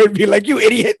other, it'd be like, you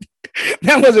idiot.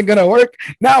 That wasn't gonna work.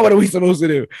 Now what are we supposed to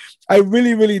do? I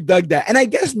really, really dug that, and I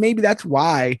guess maybe that's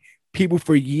why people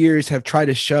for years have tried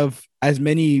to shove as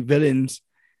many villains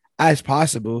as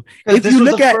possible. Because If this you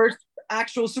was look the at first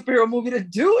actual superhero movie to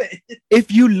do it.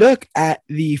 if you look at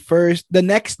the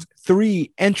next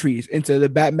three entries into the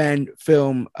Batman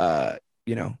film,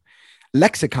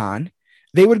 lexicon,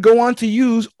 they would go on to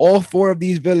use all four of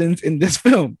these villains in this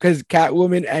film because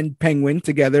Catwoman and Penguin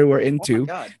together were in Oh my two,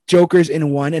 god. Joker's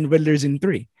in one, and Riddler's in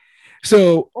three.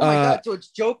 So, Oh my god. So it's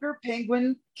Joker,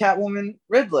 Penguin, Catwoman,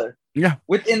 Riddler. Yeah.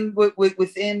 Within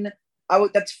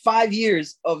that's 5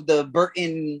 years of the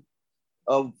Burton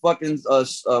of fucking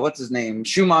what's his name?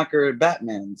 Schumacher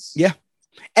Batman's. Yeah.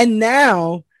 And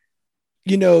now,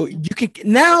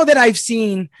 now that I've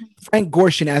seen Frank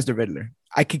Gorshin as the Riddler,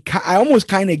 I almost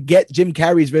kind of get Jim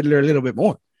Carrey's Riddler a little bit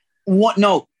more. What?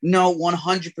 No,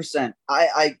 100%.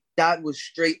 I that was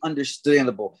straight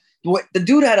understandable. What the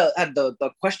dude had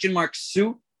the question mark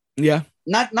suit. Yeah.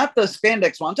 Not the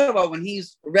spandex one. I'm talking about when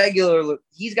he's regular.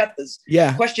 He's got this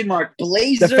question mark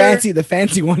blazer. The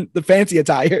fancy one, the fancy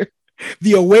attire,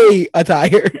 the away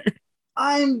attire.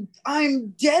 I'm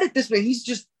dead at this man.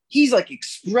 He's like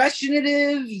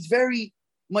expressionative. He's very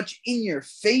much in your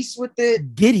face with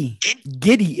it.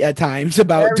 Giddy at times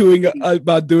about doing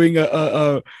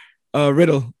a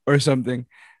riddle or something,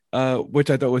 which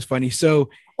I thought was funny. So,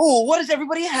 what does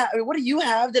everybody have? What do you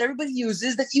have that everybody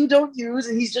uses that you don't use?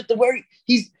 And he's just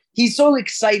he's so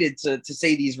excited to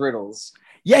say these riddles.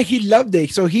 Yeah, he loved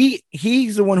it. So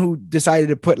he's the one who decided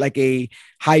to put like a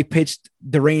high-pitched,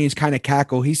 deranged kind of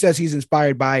cackle. He says he's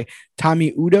inspired by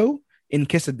Tommy Udo in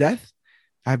Kiss of Death.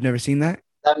 I've never seen that.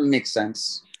 That makes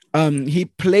sense. He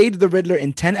played the Riddler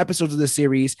in 10 episodes of the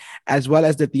series, as well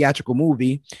as the theatrical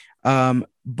movie.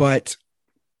 But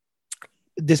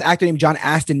this actor named John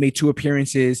Astin made 2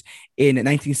 appearances in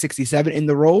 1967 in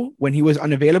the role when he was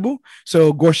unavailable.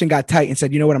 So Gorshin got tight and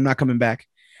said, "You know what? I'm not coming back."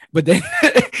 But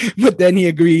then he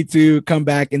agreed to come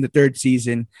back in the 3rd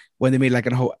season when they made like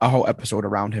a whole episode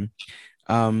around him.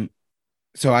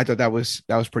 So I thought that was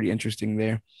pretty interesting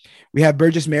there. We have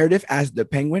Burgess Meredith as the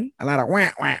Penguin. A lot of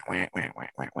wah, wah, wah, wah, wah,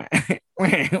 wah, wah,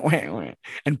 wah, wah,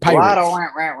 and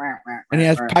pirates. And he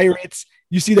has pirates.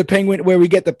 You see the Penguin where we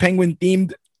get the Penguin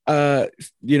themed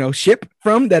ship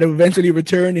from that eventually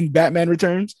returned in Batman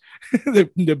Returns.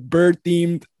 the bird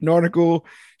themed nautical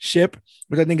ship,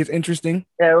 which I think is interesting.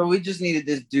 Yeah, well, we just needed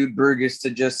this dude Burgess to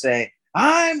just say,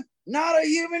 "I'm not a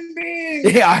human being.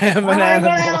 Yeah, I am an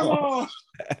animal."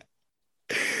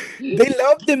 They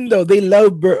loved him though. They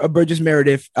loved Burgess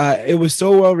Meredith. It was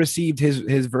so well received,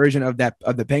 his version of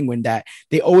the Penguin, that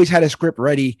they always had a script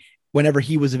ready whenever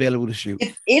he was available to shoot.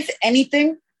 If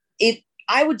anything,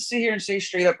 I would sit here and say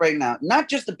straight up right now, not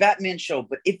just the Batman show,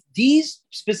 but if these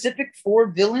specific 4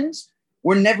 villains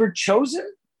were never chosen,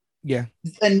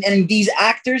 and these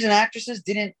actors and actresses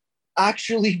didn't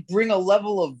actually bring a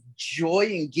level of joy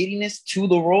and giddiness to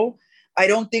the role, I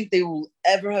don't think they will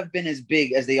ever have been as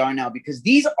big as they are now, because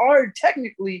these are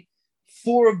technically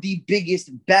 4 of the biggest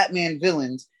Batman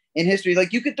villains in history.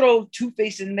 Like, you could throw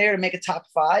Two-Face in there to make a top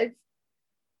 5,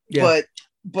 but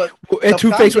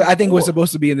Two-Face, I think, was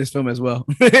supposed to be in this film as well,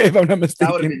 if I'm not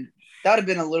mistaken. That would have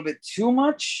been a little bit too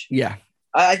much. Yeah.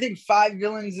 I think 5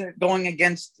 villains going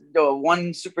against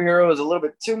one superhero is a little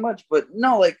bit too much, but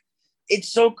no, like,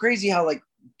 it's so crazy how like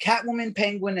Catwoman,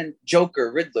 Penguin, and Joker,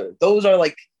 Riddler, those are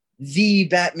like the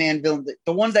Batman villains,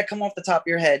 the ones that come off the top of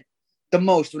your head the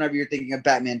most whenever you're thinking of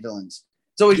Batman villains.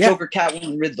 It's always Joker,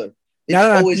 Catwoman, Riddler.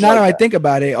 Now I think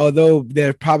about it, although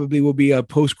there probably will be a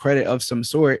post-credit of some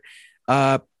sort,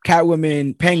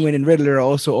 Catwoman, Penguin, and Riddler are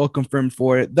also all confirmed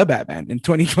for the Batman in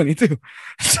 2022.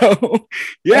 So,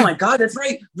 yeah. Oh my God, that's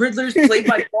right. Riddler's played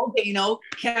by Volcano,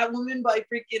 Catwoman by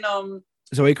freaking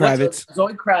Zoe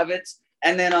Kravitz.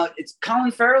 And then it's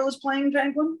Colin Farrell is playing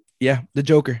Penguin. Yeah, the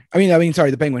Joker. I mean,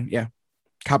 sorry, the Penguin. Yeah,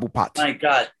 Cobblepot. My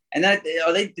God, and that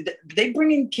did they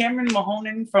bring in Cameron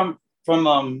Mahone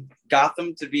from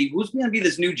Gotham to be who's going to be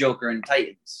this new Joker in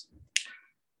Titans?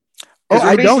 Oh,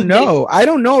 I don't know. I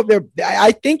don't know if they're.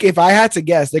 I think if I had to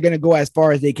guess, they're going to go as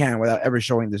far as they can without ever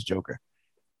showing this Joker.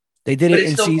 They did it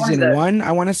in season 1.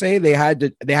 I want to say they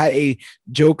had a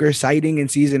Joker sighting in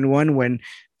season 1 when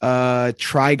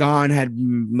Trigon had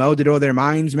melded all their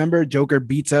minds. Remember, Joker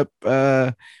beats up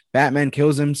Batman,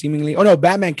 kills him seemingly. Oh no,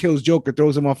 Batman kills Joker,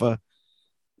 throws him off a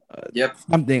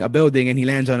building, and he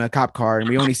lands on a cop car, and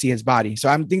we only see his body. So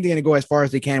I'm thinking they're gonna go as far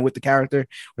as they can with the character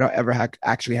without ever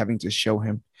actually having to show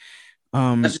him.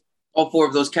 All 4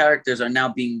 of those characters are now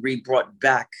being re-brought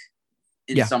back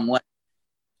in some way.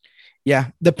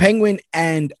 Yeah, the Penguin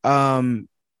and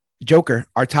Joker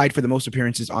are tied for the most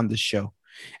appearances on this show,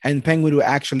 and Penguin will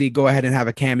actually go ahead and have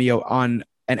a cameo on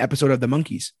an episode of The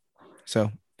Monkees.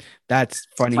 So that's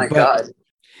funny. Oh my God.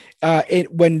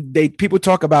 when people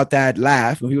talk about that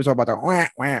laugh, when people talk about the wah,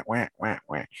 wah, wah, wah,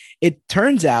 wah, it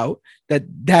turns out that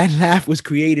laugh was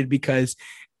created because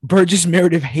Burgess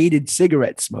Meredith hated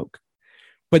cigarette smoke,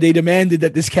 but they demanded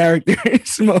that this character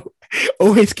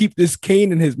always keep this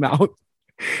cane in his mouth,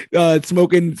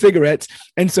 smoking cigarettes.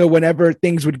 And so whenever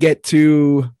things would get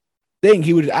to thing,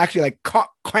 he would actually like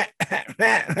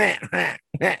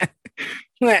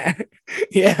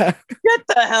yeah. Get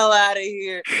the hell out of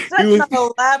here. That's not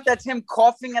a laugh. That's him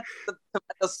coughing at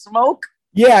the smoke.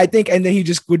 Yeah, I think. And then he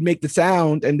just would make the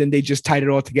sound, and then they just tied it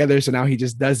all together. So now he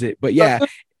just does it. But yeah, it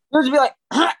would be like,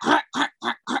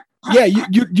 yeah.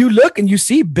 You look and you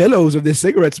see billows of this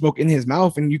cigarette smoke in his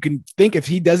mouth, and you can think if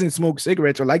he doesn't smoke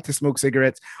cigarettes or like to smoke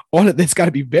cigarettes, all of this got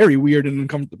to be very weird and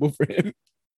uncomfortable for him.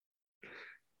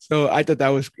 So I thought that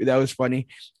was funny.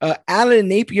 Alan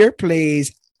Napier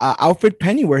plays Alfred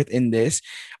Pennyworth in this.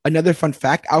 Another fun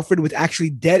fact: Alfred was actually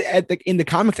dead in the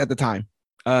comics at the time.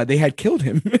 They had killed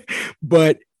him,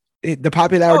 but the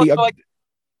popularity of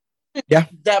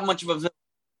that much of a villain.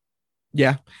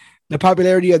 Yeah, the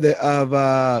popularity of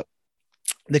the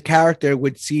character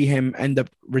would see him end up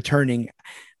returning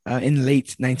in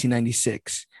late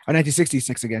 1996 or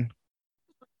 1966 again.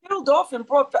 Killed off and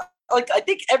brought back. Like, I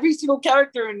think every single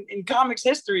character in comics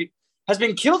history has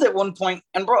been killed at one point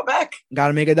and brought back. Got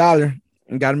to make $1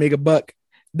 and got to make $1.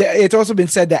 It's also been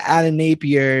said that Alan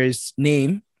Napier's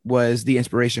name was the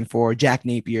inspiration for Jack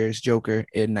Napier's Joker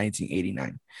in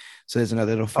 1989. So there's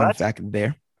another little fun fact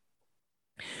there.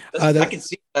 I can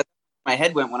see that my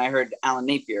head went when I heard Alan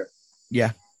Napier.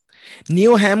 Yeah.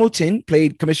 Neil Hamilton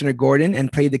played Commissioner Gordon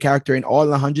and played the character in all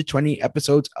 120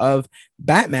 episodes of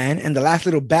Batman. And the last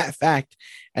little bat fact,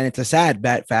 and it's a sad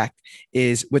bat fact,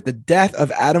 is with the death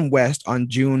of Adam West on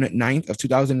June 9th of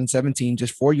 2017,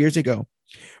 just 4 years ago,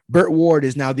 Burt Ward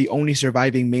is now the only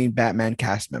surviving main Batman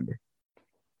cast member.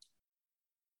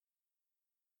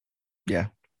 Yeah.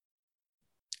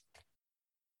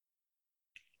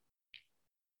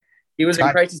 He was in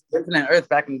Crisis on Infinite Earth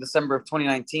back in December of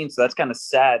 2019, so that's kind of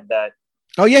sad that.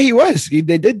 Oh yeah, he was.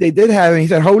 They did have him. He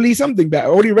said, "Holy something,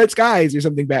 Holy red skies" or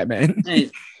something, Batman.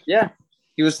 Yeah,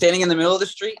 he was standing in the middle of the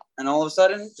street, and all of a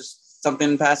sudden, just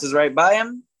something passes right by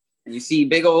him, and you see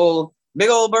big old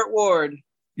Burt Ward.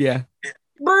 Yeah,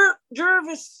 Burt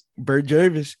Jervis.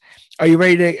 Are you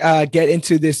ready to get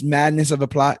into this madness of a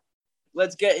plot?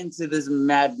 Let's get into this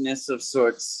madness of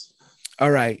sorts. All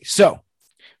right, so.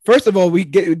 First of all, we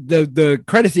get the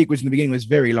credit sequence in the beginning was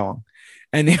very long,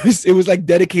 and it was like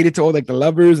dedicated to all like the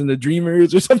lovers and the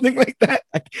dreamers or something like that.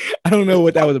 I don't know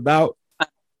what that was about.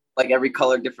 Like every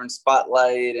color, different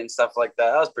spotlight and stuff like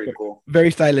that. That was pretty cool. Very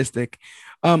stylistic.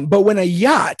 But when a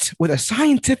yacht with a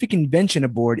scientific invention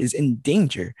aboard is in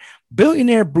danger,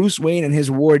 billionaire Bruce Wayne and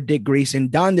his ward Dick Grayson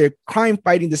don their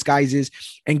crime-fighting disguises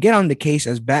and get on the case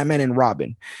as Batman and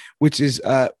Robin, which is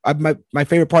my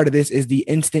favorite part of this is the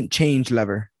instant change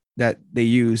lever that they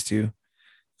use to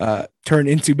turn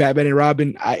into Batman and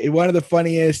Robin. One of the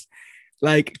funniest,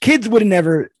 like kids would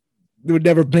never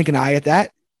blink an eye at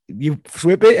that. You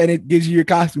flip it and it gives you your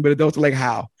costume, but adults are like,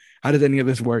 how does any of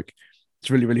this work?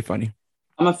 It's really, really funny.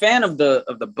 I'm a fan of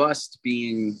the bust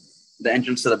being the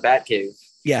entrance to the Batcave.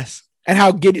 Yes. And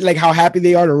how happy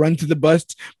they are to run to the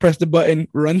bust, press the button,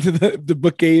 run to the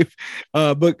bookcase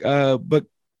with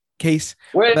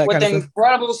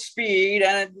incredible speed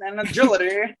and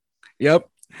agility. Yep.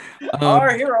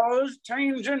 Our heroes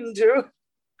change into.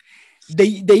 They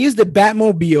used the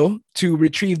Batmobile to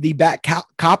retrieve the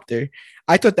Batcopter.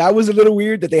 I thought that was a little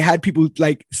weird that they had people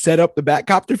like set up the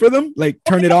Batcopter for them, like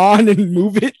turn it on and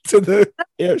move it to the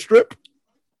airstrip.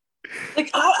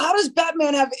 Like, how does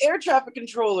Batman have air traffic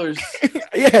controllers?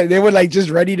 Yeah, they were like just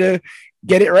ready to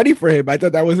get it ready for him. I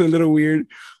thought that was a little weird.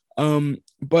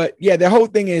 But yeah, the whole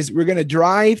thing is we're going to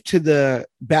drive to the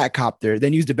Batcopter,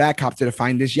 then use the Batcopter to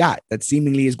find this yacht that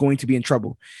seemingly is going to be in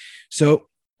trouble. So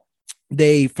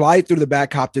they fly through the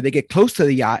Batcopter, they get close to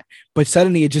the yacht, but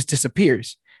suddenly it just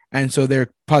disappears. And so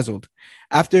they're puzzled.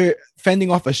 After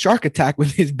fending off a shark attack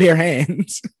with his bare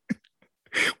hands,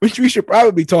 which we should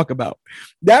probably talk about.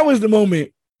 That was the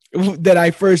moment that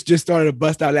I first just started to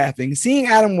bust out laughing. Seeing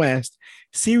Adam West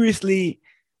seriously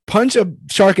punch a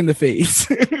shark in the face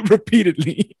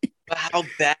repeatedly. How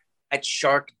bad that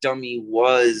shark dummy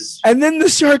was. And then the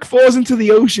shark falls into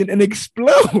the ocean and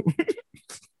explodes.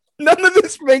 None of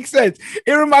this makes sense.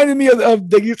 It reminded me of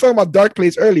you were talking about Dark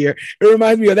Place earlier. It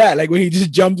reminds me of that, like when he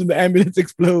just jumps and the ambulance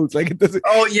explodes. Like it doesn't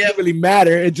really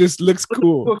matter. It just looks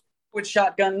cool. With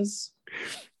shotguns.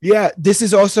 Yeah, this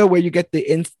is also where you get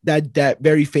that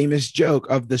very famous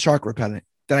joke of the shark repellent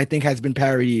that I think has been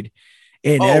parodied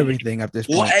in everything at this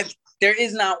point. There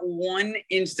is not one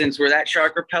instance where that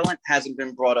shark repellent hasn't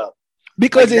been brought up.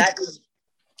 Because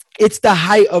it's the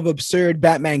height of absurd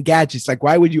Batman gadgets. Like,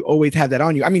 why would you always have that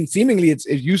on you? I mean, seemingly it's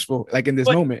useful, like in this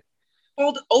moment.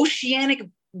 Called oceanic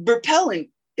repellent.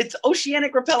 It's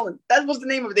oceanic repellent. That was the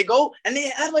name of it. They go and they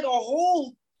had like a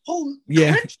whole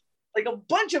clip, like a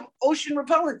bunch of ocean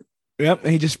repellent. Yep,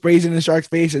 and he just sprays it in the shark's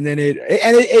face, and then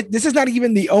this is not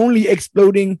even the only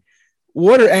exploding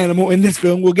water animal in this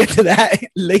film. We'll get to that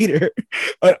later.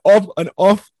 An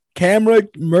off-camera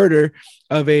murder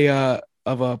of a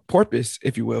porpoise,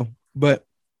 if you will. But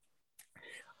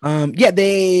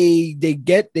they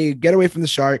get away from the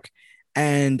shark,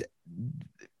 and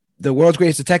the world's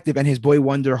greatest detective and his boy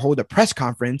Wonder hold a press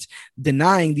conference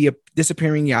denying the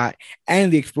disappearing yacht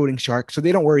and the exploding shark, so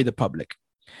they don't worry the public.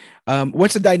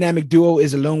 Once the dynamic duo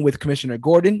is alone with Commissioner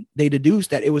Gordon, they deduce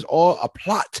that it was all a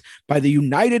plot by the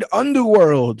United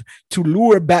Underworld to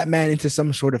lure Batman into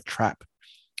some sort of trap.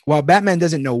 While Batman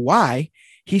doesn't know why,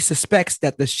 he suspects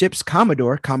that the ship's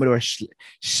Commodore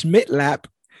Schmidtlap,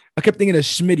 I kept thinking of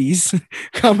Schmitty's,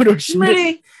 Commodore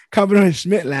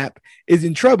Schmidtlap is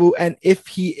in trouble, and if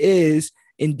he is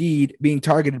indeed being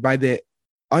targeted by the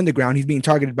Underground, he's being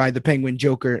targeted by the Penguin,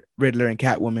 Joker, Riddler, and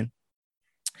Catwoman.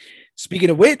 Speaking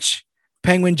of which,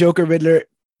 Penguin, Joker, Riddler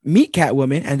meet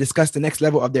Catwoman and discuss the next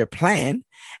level of their plan,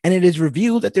 and it is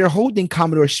revealed that they're holding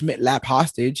Commodore Schmidtlap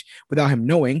hostage without him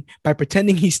knowing by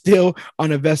pretending he's still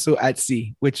on a vessel at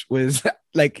sea, which was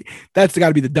like, that's got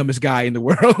to be the dumbest guy in the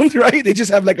world, right? They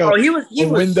just have like he was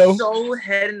window. So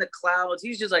head in the clouds.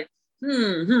 He's just like,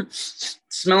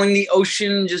 smelling the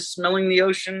ocean, just smelling the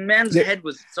ocean. Man's head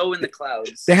was so in the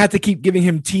clouds. They had to keep giving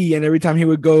him tea, and every time he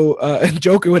would go,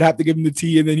 Joker would have to give him the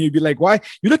tea, and then he'd be like, "Why?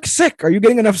 You look sick. Are you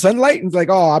getting enough sunlight?" And it's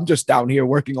like, "Oh, I'm just down here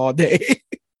working all day."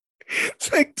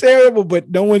 It's like terrible,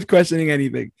 but no one's questioning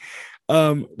anything.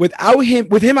 With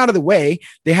him out of the way,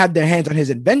 they had their hands on his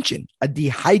invention, a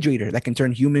dehydrator that can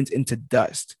turn humans into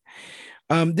dust.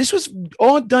 This was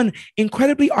all done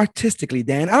incredibly artistically,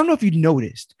 Dan. I don't know if you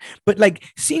noticed, but like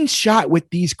scenes shot with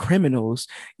these criminals,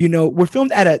 were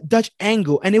filmed at a Dutch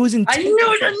angle, and it was intentional. I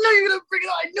know you're gonna bring it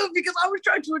up. I know, because I was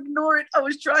trying to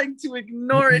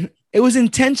ignore it. It was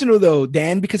intentional though,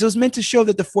 Dan, because it was meant to show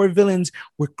that the four villains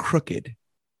were crooked.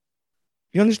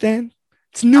 You understand?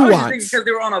 It's nuance. Because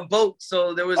they were on a boat,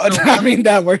 so there was. I mean,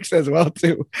 that works as well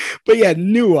too. But yeah,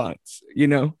 nuance.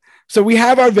 So we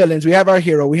have our villains, we have our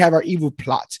hero, we have our evil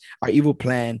plot, our evil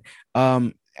plan.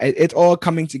 It's all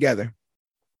coming together.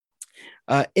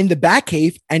 In the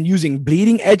Batcave and using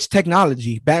bleeding edge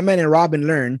technology, Batman and Robin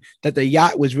learn that the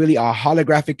yacht was really a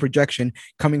holographic projection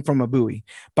coming from a buoy.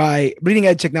 By bleeding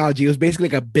edge technology, it was basically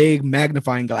like a big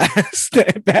magnifying glass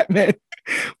that Batman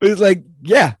was like,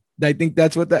 yeah, I think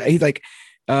that's what he's like,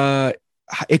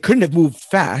 it couldn't have moved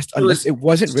fast unless it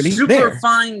wasn't really super there.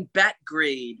 Fine bat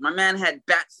grade. My man had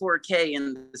bat 4K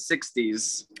in the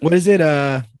 60s. What is it?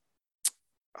 Oh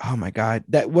my God.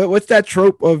 What's that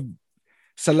trope of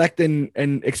select and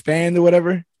expand or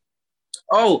whatever?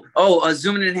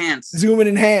 Zoom and enhance. Zoom and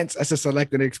enhance. That's a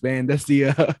select and expand. That's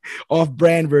the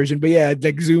off-brand version. But yeah,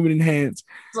 like zoom and enhance.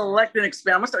 Select and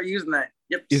expand. I'm gonna start using that.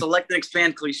 Yep. Select and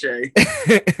expand cliche.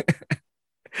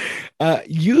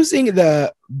 Using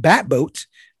the Batboat,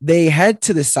 they head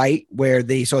to the site where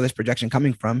they saw this projection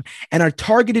coming from and are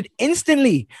targeted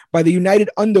instantly by the United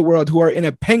Underworld, who are in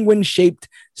a penguin-shaped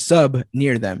sub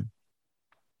near them.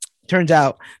 Turns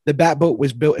out the Batboat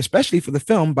was built especially for the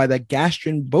film by the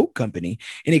Gastron Boat Company.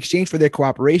 In exchange for their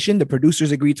cooperation, the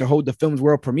producers agreed to hold the film's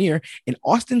world premiere in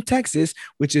Austin, Texas,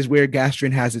 which is where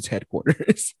Gastron has its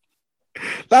headquarters.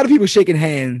 A lot of people shaking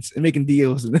hands and making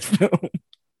deals in this film.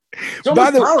 So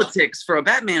much politics for a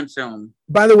Batman film.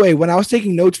 By the way, when I was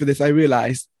taking notes for this, I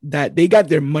realized that they got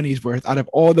their money's worth out of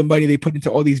all the money they put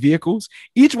into all these vehicles.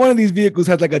 Each one of these vehicles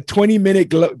has like a 20-minute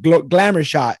glamour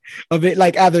shot of it,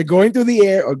 like either going through the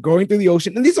air or going through the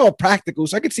ocean. And these are all practical,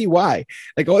 so I could see why.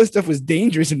 Like all this stuff was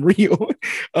dangerous and real.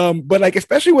 But like,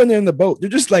 especially when they're in the boat, they're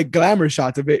just like glamour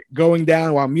shots of it going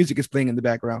down while music is playing in the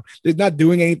background. They're not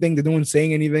doing anything. They're not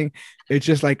saying anything. It's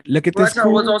just like, look at this. That's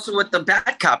cool. It was also with the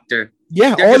Batcopter.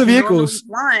 Yeah, all the vehicles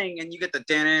flying, and you get the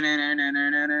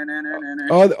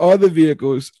all the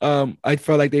vehicles. I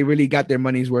felt like they really got their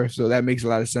money's worth, so that makes a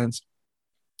lot of sense.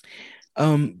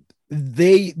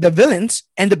 The villains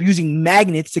end up using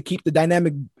magnets to keep the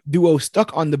dynamic duo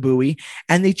stuck on the buoy,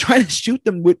 and they try to shoot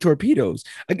them with torpedoes.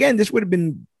 Again, this would have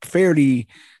been fairly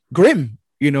grim,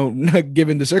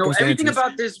 given the circumstances. Everything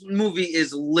about this movie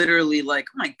is literally like,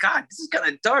 oh my God, this is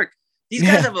kind of dark. These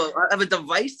guys have a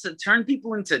device to turn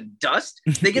people into dust.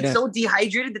 They get so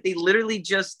dehydrated that they literally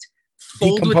just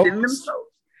fold within themselves.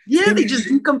 Yeah, they just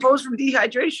decompose from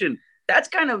dehydration.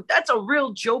 that's a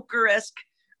real Joker-esque,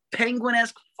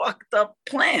 Penguin-esque fucked up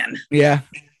plan. Yeah.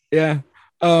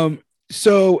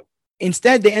 So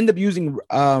instead, they end up using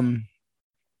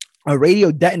a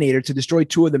radio detonator to destroy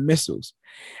 2 of the missiles.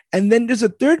 And then there's a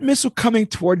third missile coming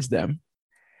towards them.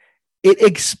 It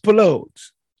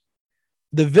explodes.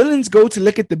 The villains go to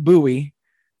look at the buoy.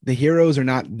 The heroes are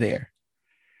not there.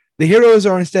 The heroes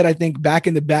are instead, I think, back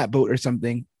in the bat boat or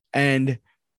something. And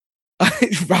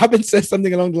Robin says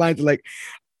something along the lines of like,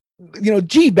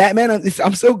 gee, Batman,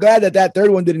 I'm so glad that third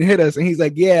one didn't hit us. And he's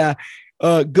like, yeah,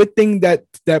 good thing that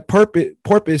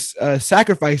Porpoise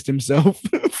sacrificed himself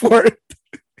for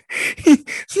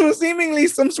so seemingly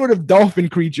some sort of dolphin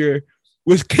creature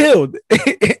was killed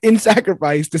in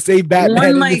sacrifice to save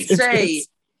Batman.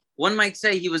 One might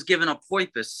say he was given a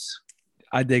porpoise.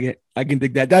 I dig it. I can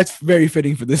dig that. That's very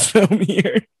fitting for this film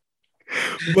here.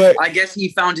 But I guess he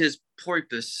found his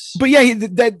porpoise. But yeah,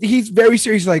 he's very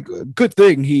serious. Like, good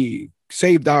thing he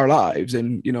saved our lives,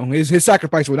 and his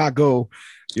sacrifice will not go,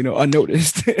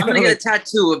 unnoticed. I'm gonna get a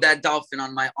tattoo of that dolphin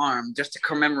on my arm just to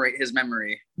commemorate his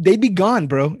memory. They'd be gone,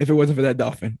 bro, if it wasn't for that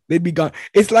dolphin. They'd be gone.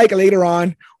 It's like later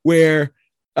on where,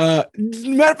 matter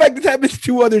of fact, this happens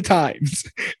 2 other times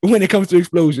when it comes to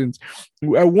explosions.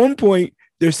 At one point,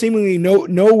 there's seemingly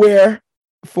nowhere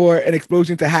for an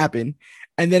explosion to happen.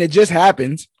 And then it just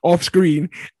happens off screen,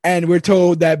 and we're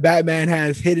told that Batman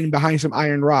has hidden behind some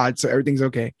iron rods, so everything's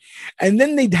okay. And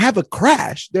then they have a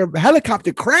crash. Their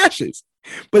helicopter crashes,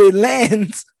 but it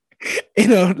lands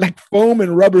in a like foam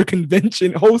and rubber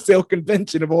convention, wholesale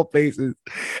convention of all places.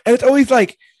 And it's always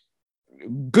like,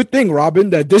 good thing, Robin,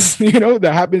 that this,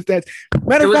 that happens. It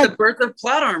was the birth of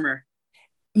plot armor.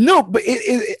 No, but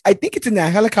I think it's in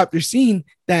that helicopter scene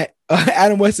that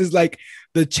Adam West is like,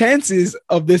 the chances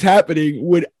of this happening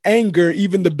would anger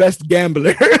even the best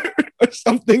gambler or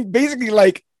something. Basically,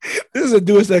 like, this is a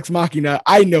Deus Ex Machina.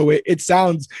 I know it. It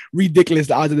sounds ridiculous,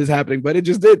 the odds of this happening, but it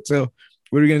just did. So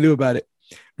what are we going to do about it?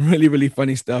 Really, really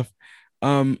funny stuff.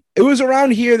 It was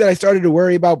around here that I started to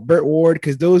worry about Burt Ward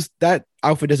because that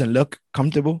outfit doesn't look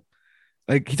comfortable.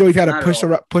 Like, he's always got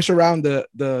to push around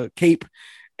the cape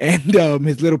and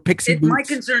his little pixie boots. My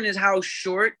concern is how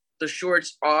short the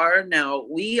shorts are. Now,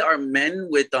 we are men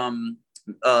with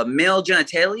male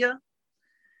genitalia.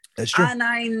 That's true. And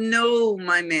I know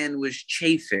my man was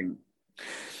chafing.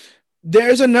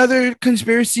 There's another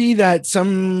conspiracy that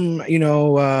some,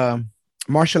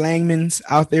 Marshall Langmans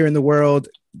out there in the world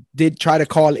did try to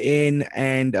call in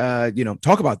and,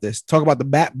 talk about the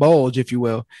bat bulge, if you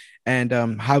will, and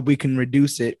how we can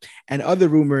reduce it. And other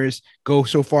rumors go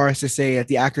so far as to say that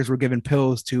the actors were given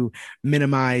pills to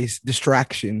minimize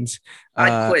distractions.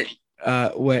 I quit.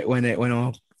 When it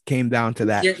all came down to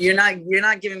that. You're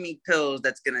not giving me pills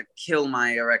that's gonna kill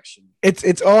my erection.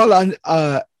 It's all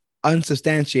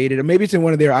unsubstantiated, or maybe it's in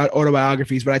one of their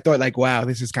autobiographies. But I thought, like, wow,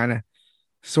 this is kind of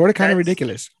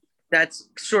ridiculous. That's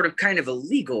sort of kind of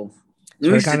illegal.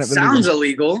 At least it sounds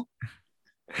illegal.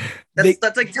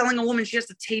 That's like telling a woman she has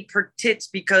to tape her tits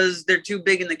because they're too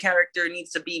big and the character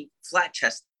needs to be flat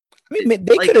chested. I mean,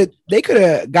 they could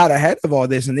have got ahead of all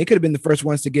this, and they could have been the first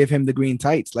ones to give him the green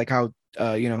tights, like how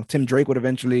Tim Drake would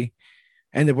eventually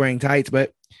end up wearing tights.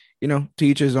 But to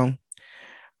each his own.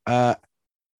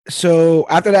 So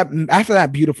after that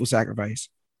beautiful sacrifice,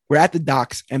 we're at the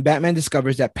docks, and Batman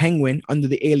discovers that Penguin, under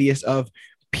the alias of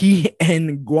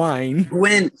P.N. Gwyn.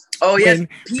 Oh yes,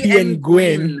 P.N.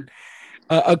 Gwyn.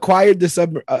 Acquired the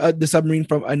submarine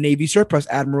from a Navy surplus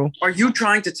admiral. Are you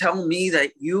trying to tell me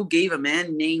that you gave a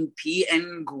man named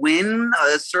P.N. Gwyn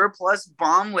a surplus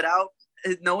bomb without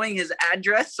knowing his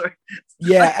address? Or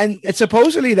yeah, and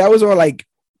supposedly that was all like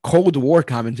Cold War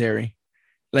commentary,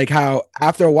 like how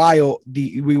after a while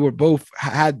we were both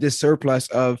had this surplus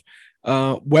of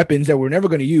weapons that we're never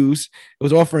going to use. It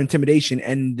was all for intimidation,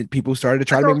 and people started to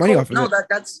try to make money off of it. No,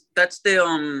 that's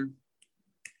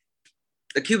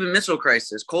the Cuban Missile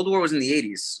Crisis. Cold War was in the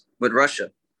 80s with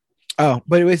Russia. Oh,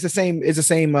 but it's the same. It's the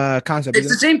same concept. It's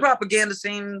the same propaganda,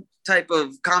 same type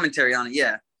of commentary on it.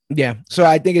 Yeah. Yeah. So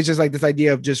I think it's just like this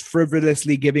idea of just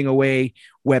frivolously giving away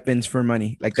weapons for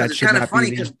money. Like that. It's kind of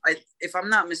funny because if I'm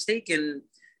not mistaken,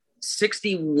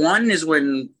 1961 is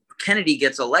when Kennedy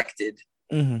gets elected.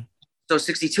 Mm-hmm. So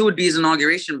 1962 would be his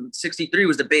inauguration. 1963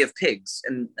 was the Bay of Pigs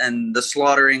and the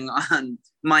slaughtering on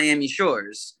Miami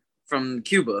shores from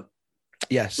Cuba.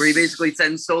 Yes. Where he basically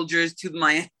sends soldiers to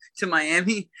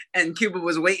Miami, and Cuba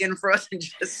was waiting for us and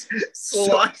just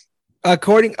slaughtered.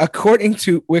 According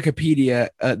to Wikipedia,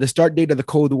 the start date of the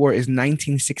Cold War is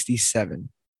 1967.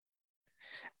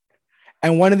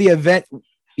 And one of the events,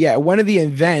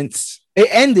 it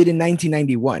ended in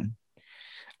 1991.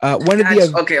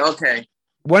 Okay.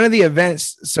 one of the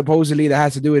events supposedly that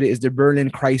has to do with it is the Berlin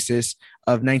Crisis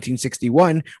of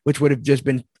 1961, which would have just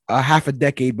been half a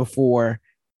decade before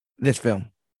this film.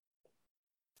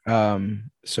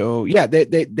 So yeah,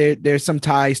 there's some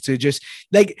ties to just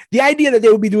like the idea that they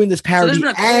would be doing this parody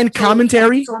and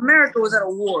commentary. So America was at a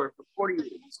war for 40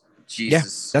 years. Jesus.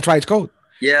 Yeah, that's why it's cold.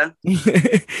 Yeah.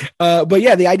 But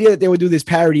yeah, the idea that they would do this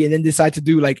parody and then decide to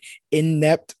do like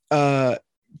inept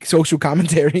social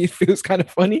commentary feels kind of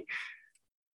funny.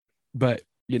 But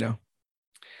you know.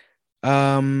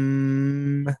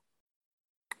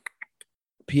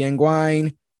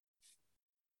 Penguin.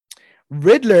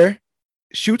 Riddler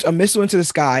shoots a missile into the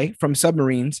sky from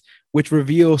submarines, which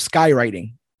reveal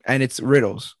skywriting, and it's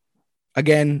riddles.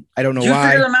 Again, I don't know why.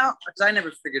 You figure them out? Because I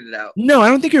never figured it out. No, I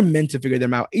don't think you're meant to figure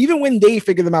them out. Even when they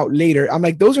figure them out later, I'm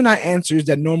like, those are not answers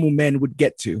that normal men would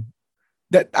get to.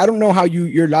 That I don't know how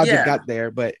your logic got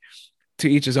there, but to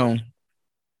each his own.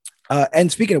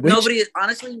 And speaking of which,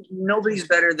 nobody's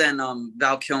better than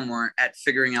Val Kilmer at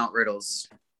figuring out riddles.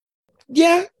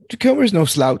 Yeah, Kilmer's no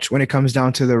slouch when it comes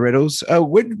down to the riddles.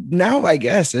 Now, I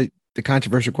guess the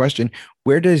controversial question: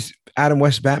 where does Adam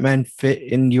West Batman fit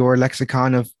in your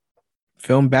lexicon of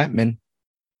film Batman?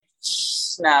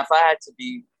 Now, if I had to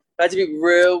be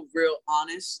real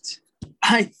honest,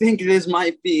 I think this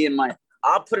might be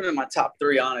I'll put him in my top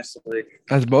 3. Honestly,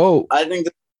 that's bold. I think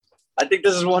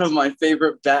this is one of my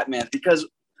favorite Batman because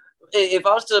if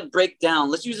I was to break down,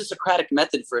 let's use the Socratic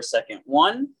method for a second.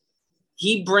 One,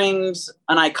 he brings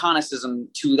an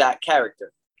iconicism to that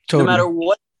character. Totally.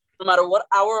 No matter what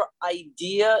our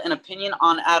idea and opinion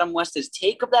on Adam West's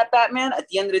take of that Batman, at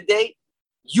the end of the day,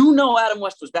 you know Adam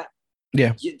West was Batman.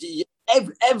 Yeah.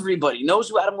 Everybody knows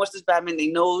who Adam West is Batman. They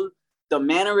know the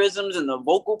mannerisms and the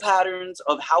vocal patterns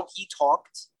of how he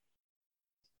talked.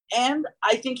 And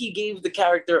I think he gave the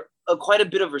character quite a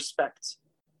bit of respect.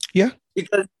 Yeah.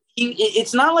 Because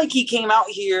it's not like he came out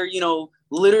here,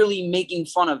 literally making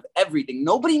fun of everything.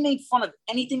 Nobody made fun of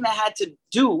anything that had to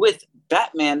do with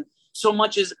Batman so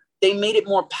much as they made it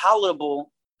more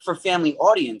palatable for family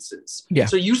audiences. Yeah.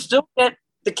 So you still get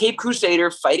the Cape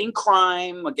Crusader fighting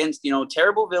crime against,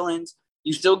 terrible villains.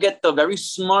 You still get the very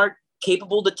smart,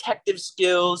 capable detective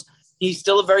skills. He's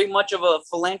still very much of a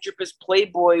philanthropist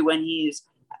playboy when he's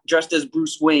dressed as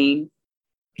Bruce Wayne.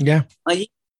 Yeah. Like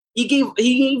he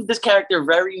gave this character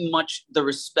very much the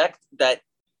respect that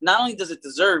not only does it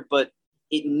deserve, but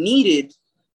it needed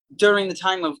during the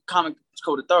time of Comics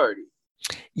Code Authority.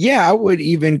 Yeah, I would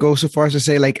even go so far as to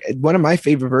say, like, one of my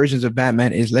favorite versions of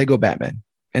Batman is Lego Batman.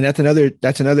 And that's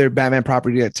another Batman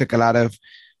property that took a lot of,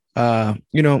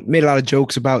 made a lot of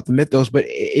jokes about the mythos, but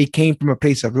it came from a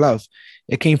place of love.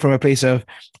 It came from a place of,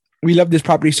 we love this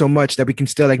property so much that we can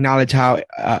still acknowledge how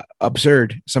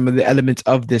absurd some of the elements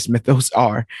of this mythos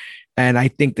are. And I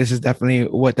think this is definitely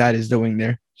what that is doing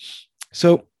there.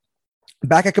 So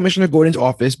back at Commissioner Gordon's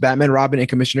office, Batman, Robin, and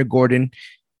Commissioner Gordon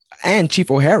and Chief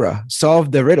O'Hara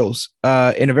solved the riddles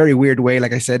in a very weird way.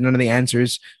 Like I said, none of the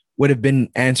answers would have been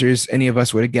answers any of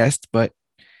us would have guessed, but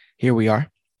here we are.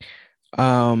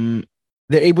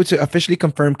 They're able to officially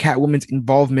confirm Catwoman's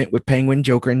involvement with Penguin,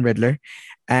 Joker, and Riddler,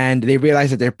 and they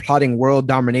realize that they're plotting world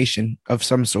domination of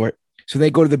some sort. So they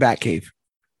go to the Batcave.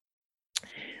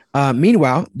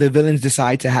 Meanwhile, the villains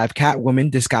decide to have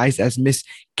Catwoman disguised as Miss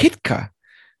Kitka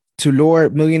to lure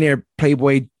millionaire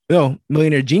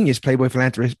genius playboy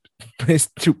philanthropist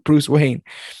to Bruce Wayne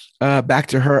back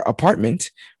to her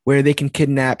apartment, where they can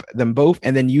kidnap them both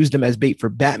and then use them as bait for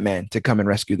Batman to come and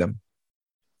rescue them.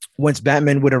 Once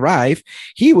Batman would arrive,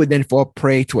 he would then fall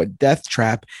prey to a death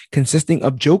trap consisting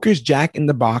of Joker's Jack in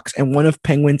the Box and one of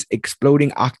Penguin's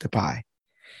exploding octopi.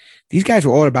 These guys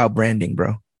were all about branding,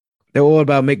 bro. They're all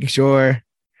about making sure,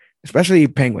 especially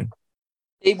Penguin.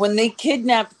 When they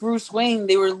kidnapped Bruce Wayne,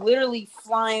 they were literally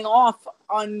flying off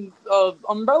on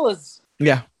umbrellas.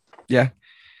 Yeah.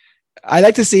 I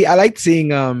like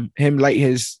seeing him light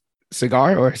his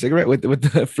cigar or cigarette with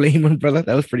the flame umbrella.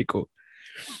 That was pretty cool.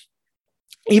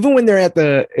 Even when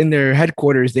they're in their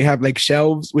headquarters, they have like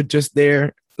shelves with just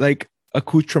their like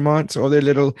accoutrements, all their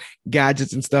little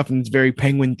gadgets and stuff, and it's very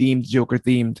Penguin themed, Joker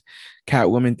themed,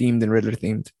 Catwoman themed, and Riddler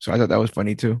themed. So I thought that was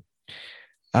funny too.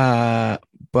 But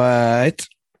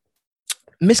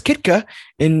Miss Kitka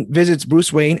visits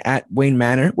Bruce Wayne at Wayne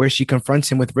Manor, where she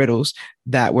confronts him with riddles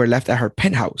that were left at her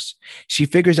penthouse. She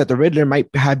figures that the Riddler might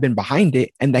have been behind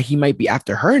it and that he might be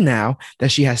after her now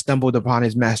that she has stumbled upon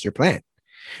his master plan.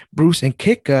 Bruce and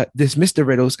Kitka dismiss the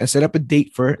riddles and set up a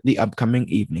date for the upcoming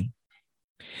evening.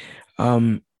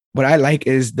 What I like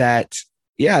is that,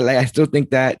 I still think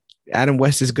that Adam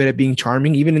West is good at being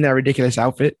charming, even in that ridiculous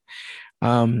outfit.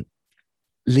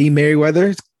 Lee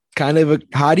Merriweather kind of a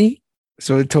hottie,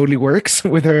 so it totally works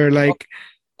with her like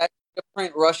That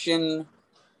different Russian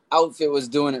outfit was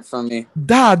doing it for me.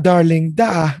 da darling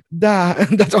da da.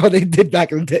 That's all they did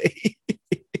back in the day.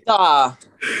 Da,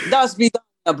 das be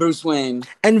Bruce Wayne.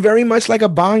 And very much like a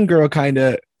Bond girl kind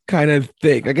of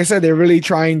thing. Like I said, they're really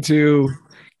trying to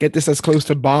get this as close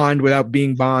to Bond without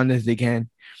being Bond as they can.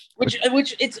 Which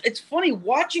it's funny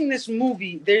watching this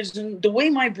movie. There's the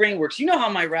way my brain works. You know how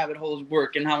my rabbit holes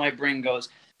work and how my brain goes.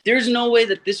 There's no way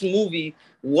that this movie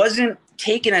wasn't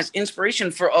taken as inspiration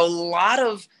for a lot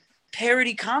of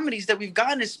parody comedies that we've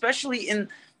gotten, especially in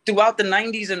throughout the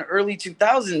 90s and early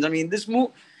 2000s. I mean, this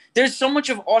movie, there's so much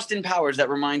of Austin Powers that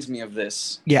reminds me of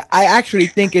this. Yeah, I actually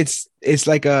think it's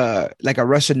like a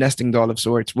Russian nesting doll of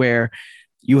sorts, where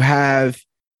you have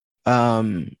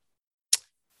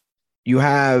you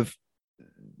have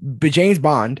James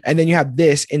Bond, and then you have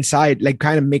this inside, like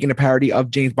kind of making a parody of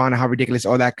James Bond and how ridiculous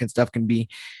all that kind of stuff can be.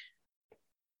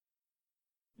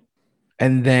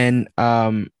 And then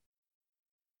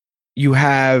you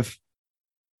have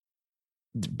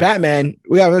Batman.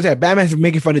 Batman's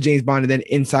making fun of James Bond, and then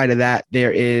inside of that,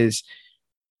 there is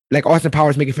like Austin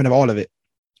Powers making fun of all of it,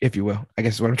 if you will. I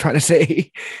guess is what I'm trying to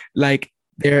say. Like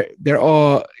they're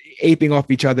all aping off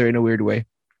each other in a weird way.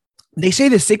 They say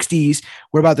the 60s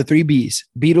were about the three Bs: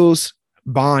 Beatles,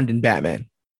 Bond, and Batman.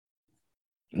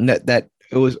 And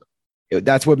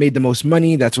that's what made the most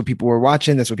money. That's what people were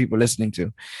watching. That's what people were listening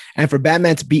to. And for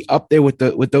Batman to be up there with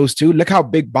those two, look how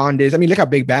big Bond is. I mean, look how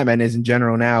big Batman is in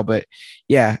general now. But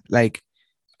yeah, like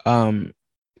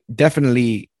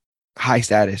definitely high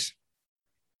status.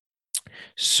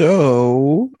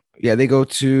 So yeah, they go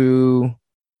to.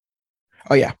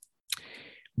 Oh yeah,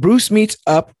 Bruce meets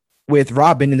up with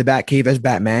Robin in the Batcave as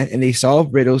Batman, and they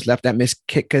solve riddles left at Miss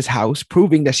Kitka's house,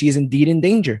 proving that she is indeed in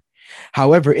danger.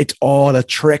 However, it's all a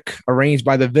trick arranged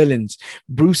by the villains.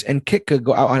 Bruce and Kitka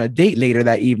go out on a date later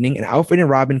that evening, and Alfred and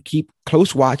Robin keep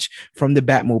close watch from the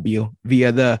Batmobile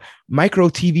via the micro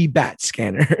TV bat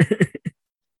scanner.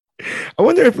 I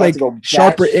wonder if like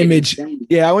Sharper Image,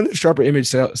 yeah, I wonder if Sharper Image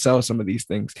sells some of these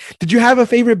things. Did you have a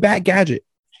favorite Bat gadget?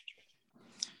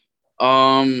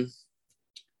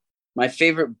 My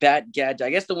favorite Bat gadget, I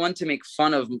guess the one to make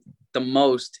fun of the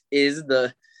most is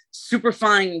the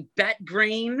superfine bat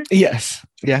grain. Yes.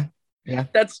 Yeah. Yeah.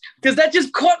 That's because that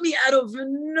just caught me out of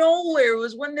nowhere. It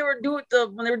was when they were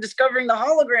discovering the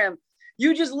hologram.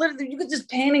 You get this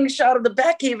panning shot of the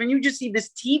Batcave, and you just see this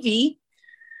TV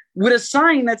with a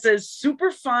sign that says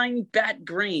superfine bat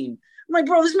grain. I'm like,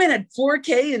 bro, this man had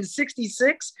 4K and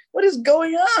 66. What is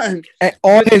going on? And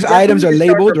all his items are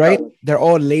labeled, right? They're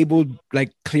all labeled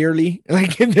like clearly.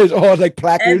 Like there's all like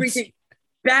placards. Everything.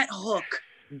 Bat hook,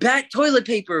 bat toilet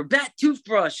paper, bat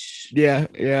toothbrush. Yeah.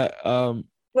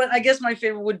 But I guess my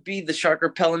favorite would be the shark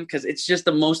repellent because it's just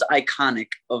the most iconic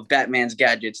of Batman's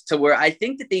gadgets, to where I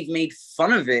think that they've made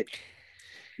fun of it.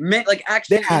 Like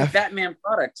actually in Batman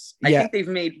products. I think they've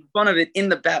made fun of it in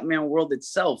the Batman world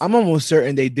itself. I'm almost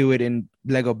certain they do it in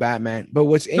Lego Batman. But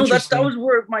what's interesting... that was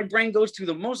where my brain goes to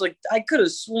the most. Like I could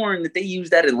have sworn that they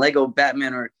used that in Lego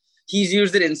Batman, or he's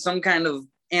used it in some kind of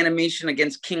animation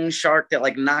against King Shark that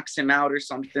like knocks him out or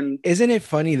something. Isn't it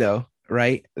funny though,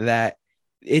 right? That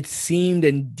it seemed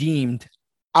and deemed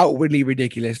outwardly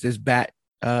ridiculous, this bat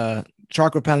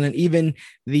shark repellent, even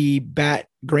the bat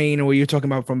grain, or what you're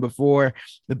talking about from before,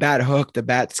 the bat hook, the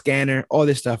bat scanner, all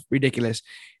this stuff, ridiculous,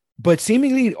 but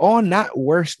seemingly all not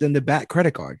worse than the bat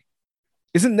credit card.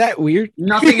 Isn't that weird?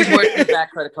 Nothing is worse than the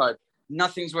bat credit card.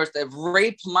 Nothing's worse. They've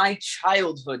raped my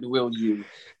childhood, will you?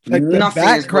 Like the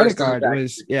bat credit card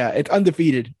was, yeah, it's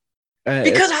undefeated.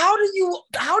 Because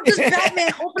how does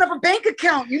Batman open up a bank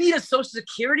account? You need a social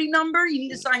security number. You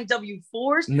need to sign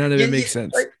W-4s. None of it makes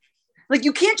sense. Like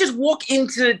you can't just walk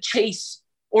into Chase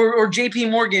or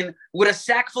JP Morgan with a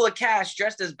sack full of cash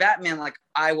dressed as Batman. Like,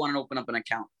 I want to open up an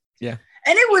account. Yeah.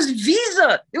 And it was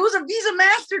Visa. It was a Visa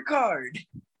MasterCard.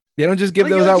 They don't just give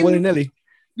those out willy-nilly.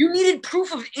 You needed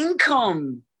proof of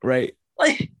income. Right.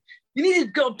 Like, you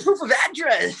needed proof of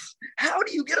address. How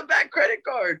do you get a Bat credit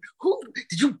card?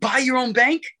 Did you buy your own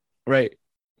bank? Right.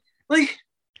 Like,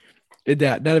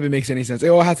 none of it makes any sense. It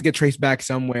all has to get traced back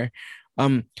somewhere.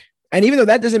 And even though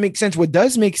that doesn't make sense, what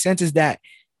does make sense is that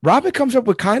Robin comes up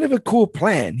with kind of a cool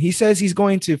plan. He says he's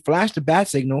going to flash the bat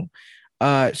signal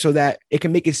so that it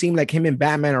can make it seem like him and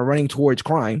Batman are running towards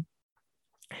crime,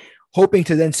 hoping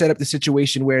to then set up the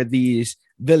situation where these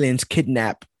villains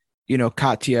kidnap,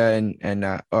 Katya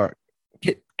or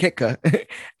Kitka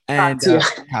and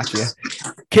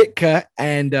Kitka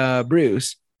and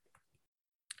Bruce.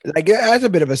 Like, that's a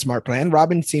bit of a smart plan.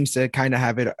 Robin seems to kind of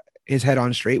have his head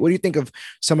on straight. What do you think of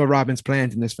some of Robin's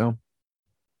plans in this film?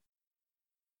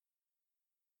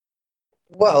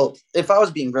 Well, if I was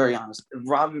being very honest,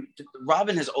 Robin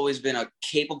has always been a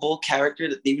capable character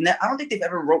that I don't think they've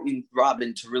ever written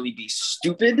Robin to really be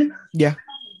stupid. Yeah,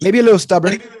 maybe a little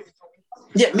stubborn.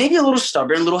 Yeah, maybe a little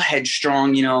stubborn, a little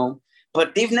headstrong,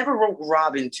 but they've never wrote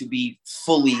Robin to be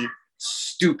fully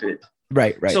stupid.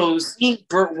 Right. So seeing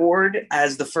Burt Ward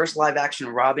as the first live action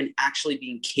Robin actually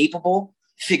being capable,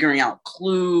 figuring out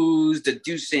clues,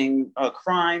 deducing a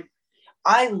crime,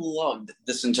 I loved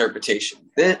this interpretation.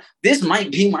 This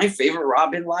might be my favorite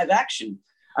Robin live action.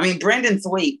 I mean, Brandon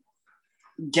Thwaites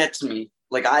gets me.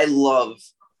 Like, I love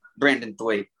Brandon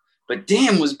Thwaites. But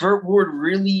damn, was Burt Ward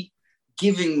really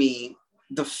giving me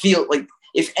the feel? Like,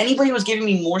 if anybody was giving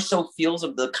me more so feels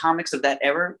of the comics of that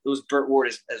era, it was Burt Ward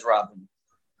as Robin.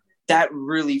 That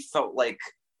really felt like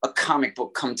a comic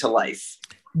book come to life.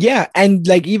 Yeah, and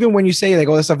like even when you say like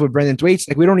all this stuff with Brendan Thwaites,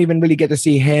 like we don't even really get to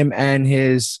see him and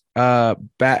his him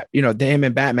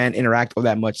and Batman interact all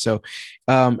that much. So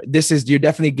you're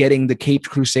definitely getting the Caped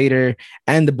Crusader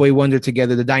and the Boy Wonder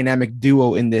together, the dynamic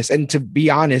duo in this. And to be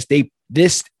honest,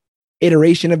 this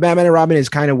iteration of Batman and Robin is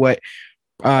kind of what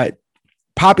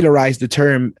popularized the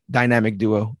term dynamic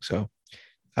duo. So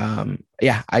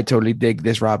yeah, I totally dig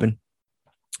this Robin.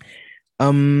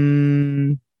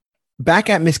 Back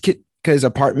at Miss Kitka's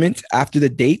apartment after the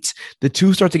dates, the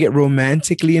two start to get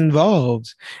romantically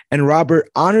involved, and Robert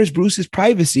honors Bruce's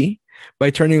privacy by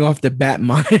turning off the Bat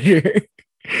monitor.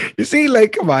 You see,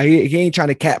 like, come on, he ain't trying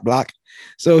to cat block.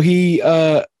 So he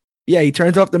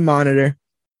turns off the monitor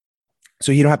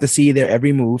so you don't have to see their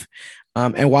every move.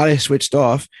 And while it's switched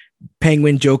off,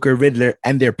 Penguin, Joker, Riddler,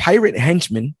 and their pirate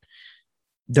henchmen,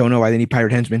 don't know why they need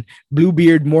pirate henchmen,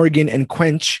 Bluebeard, Morgan, and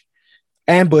Quench,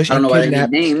 ambush and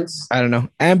kidnap names. I don't know.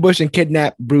 Ambush and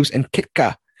kidnap Bruce and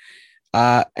Kitka.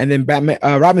 And then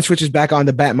Robin switches back on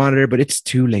the Bat monitor, but it's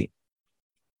too late.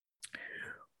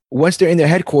 Once they're in their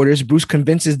headquarters, Bruce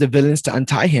convinces the villains to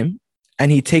untie him,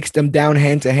 and he takes them down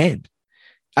hand to hand.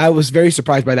 I was very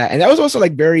surprised by that. And that was also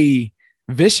like very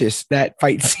vicious, that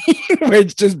fight scene where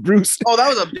it's just Bruce. Oh, that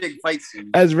was a big fight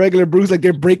scene. As regular Bruce, like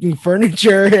they're breaking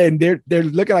furniture and they're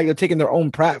looking like they're taking their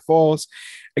own pratfalls.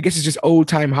 I guess it's just old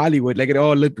time Hollywood. Like it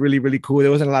all looked really, really cool.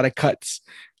 There wasn't a lot of cuts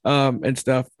and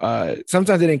stuff.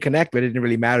 Sometimes they didn't connect, but it didn't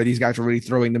really matter. These guys were really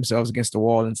throwing themselves against the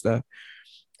wall and stuff.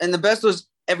 And the best was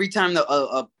every time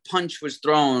a punch was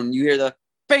thrown, you hear the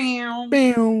bam,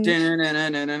 bam, bam,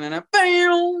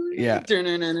 yeah,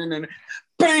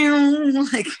 bam.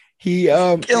 Like he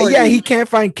can't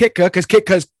find Kitka because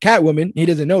Kitka's Catwoman. He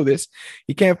doesn't know this.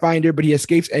 He can't find her, but he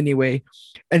escapes anyway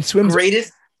and swims.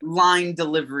 Greatest line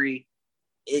delivery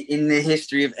in the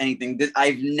history of anything.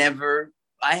 I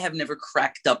have never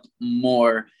cracked up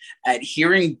more at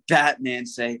hearing Batman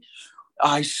say,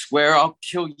 "I swear I'll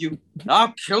kill you.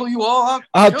 I'll kill you all.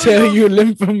 I'll tell you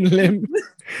limb from limb."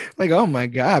 Like, oh my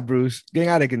God, Bruce, getting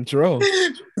out of control. Bro,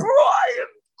 I am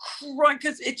crying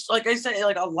because it's like I said,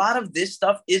 like a lot of this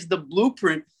stuff is the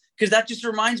blueprint. Because that just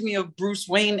reminds me of Bruce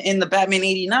Wayne in the Batman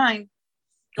 '89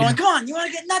 going, "Come on, you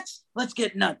want to get nuts? Let's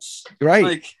get nuts."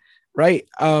 Right. Right.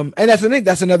 And that's the thing.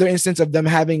 That's another instance of them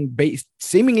having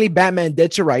seemingly Batman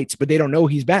dead to rights, but they don't know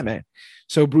he's Batman.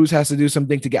 So Bruce has to do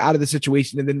something to get out of the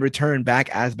situation and then return back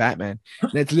as Batman.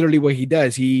 And that's literally what he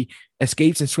does. He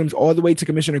escapes and swims all the way to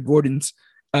Commissioner Gordon's,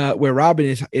 where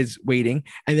Robin is waiting.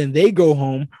 And then they go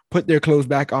home, put their clothes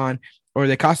back on or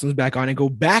their costumes back on and go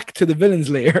back to the villain's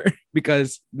lair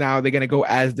because now they're going to go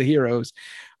as the heroes.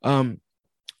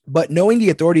 But knowing the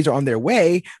authorities are on their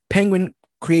way, Penguin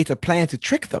creates a plan to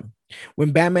trick them.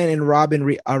 When Batman and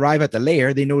Robin arrive at the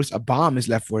lair, they notice a bomb is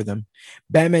left for them.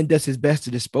 Batman does his best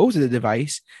to dispose of the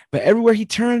device, but everywhere he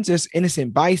turns, there's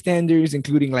innocent bystanders,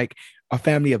 including like a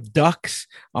family of ducks,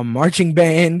 a marching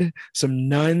band, some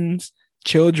nuns,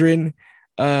 children.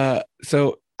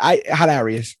 So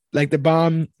hilarious. Like the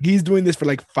bomb, he's doing this for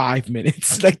like 5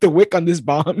 minutes. Like the wick on this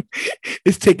bomb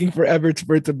is taking forever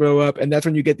for it to blow up. And that's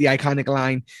when you get the iconic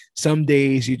line, "Some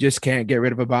days you just can't get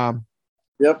rid of a bomb."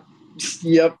 Yep.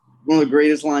 One of the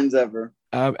greatest lines ever.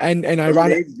 And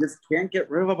ironic, just can't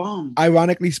get rid of a bomb.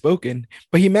 Ironically spoken,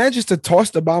 but he manages to toss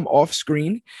the bomb off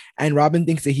screen, and Robin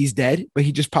thinks that he's dead, but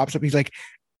he just pops up. He's like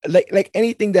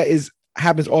anything that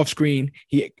happens off screen,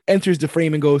 he enters the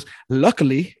frame and goes,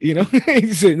 "Luckily,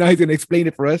 so now he's gonna explain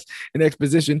it for us in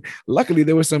exposition. Luckily,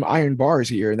 there were some iron bars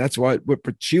here, and that's what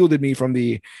shielded me from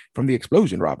the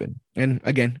explosion, Robin." And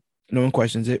again, no one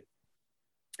questions it.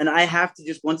 And I have to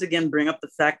just once again bring up the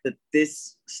fact that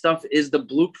this stuff is the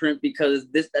blueprint because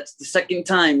that's the second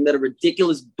time that a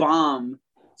ridiculous bomb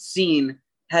scene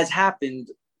has happened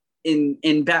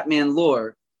in Batman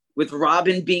lore, with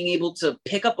Robin being able to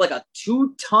pick up like a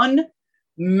 2-ton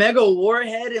mega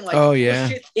warhead and like Oh, push yeah.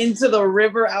 it into the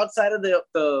river outside of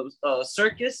the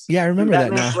circus. Yeah, I in remember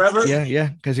that Batman now. Forever. Yeah,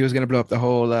 because he was gonna blow up the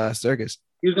whole circus.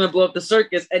 He was gonna blow up the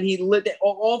circus, and he lit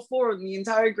all four of the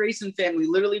entire Grayson family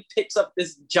literally picks up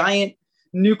this giant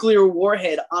nuclear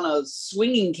warhead on a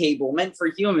swinging cable meant for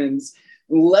humans,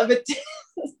 levitate.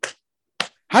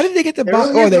 How did they get the There bomb?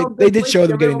 really Oh, is no they good did place show to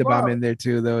them get rid getting of the a bomb bomb. in there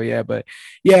too, though. Yeah, but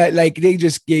yeah, like they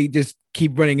just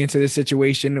keep running into this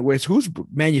situation where it's who's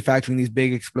manufacturing these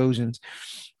big explosions.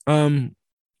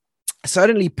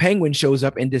 Suddenly Penguin shows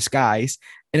up in disguise,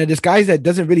 in a disguise that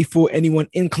doesn't really fool anyone,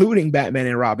 including Batman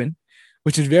and Robin,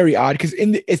 which is very odd because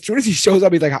as soon as he shows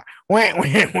up, he's like, wah,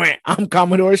 wah, wah, I'm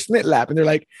Commodore Snitlap. And they're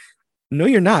like, no,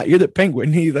 you're not. You're the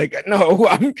Penguin. He's like, no,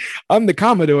 I'm the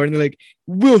Commodore. And they're like,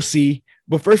 we'll see.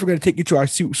 But first, we're going to take you to our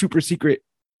super secret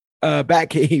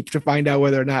Batcave to find out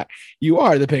whether or not you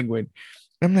are the Penguin.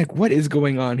 I'm like, what is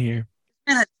going on here?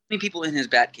 Man has many people in his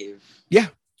Batcave. Yeah.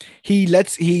 He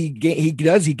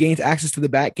gains access to the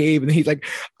Batcave, and he's like,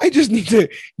 I just need to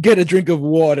get a drink of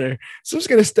water. So I'm just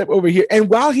gonna step over here. And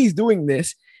while he's doing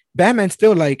this, Batman's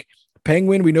still like,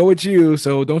 Penguin, we know it's you,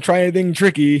 so don't try anything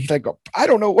tricky. He's like, I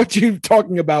don't know what you're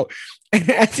talking about. And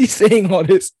as he's saying all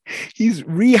this, he's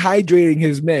rehydrating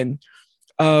his men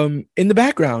in the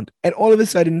background. And all of a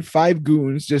sudden, 5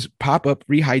 goons just pop up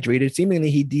rehydrated.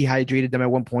 Seemingly, he dehydrated them at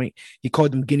one point. He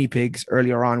called them guinea pigs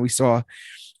earlier on. We saw.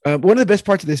 One of the best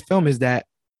parts of this film is that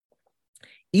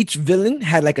each villain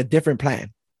had like a different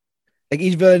plan. Like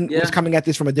each villain was coming at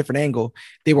this from a different angle.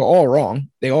 They were all wrong.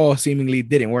 They all seemingly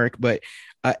didn't work. But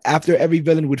after every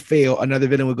villain would fail, another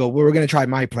villain would go, well, we're going to try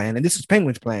my plan. And this is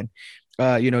Penguin's plan.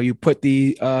 You put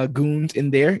the goons in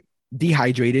there,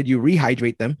 dehydrated, you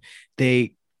rehydrate them.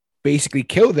 They basically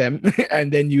kill them.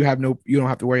 And then you don't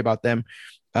have to worry about them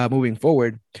moving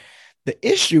forward. The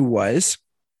issue was,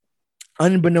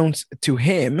 unbeknownst to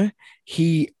him,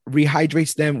 he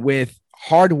rehydrates them with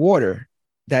hard water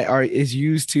that is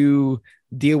used to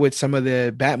deal with some of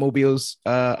the Batmobile's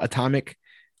atomic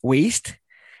waste,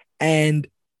 and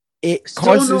it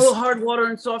causes. Still know what hard water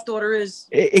and soft water is.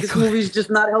 This movie's just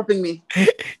not helping me.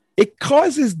 It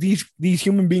causes these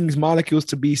human beings' molecules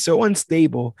to be so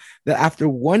unstable that after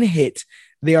one hit,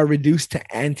 they are reduced to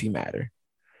antimatter.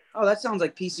 Oh, that sounds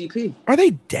like PCP. Are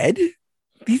they dead?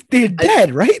 They're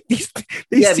dead, right?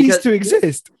 They cease to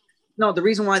exist. No, the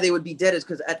reason why they would be dead is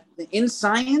because in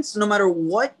science, no matter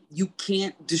what, you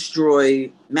can't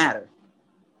destroy matter.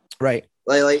 Right.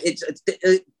 Like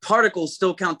particles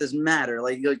still count as matter.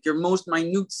 Like your most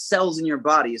minute cells in your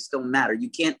body is still matter. You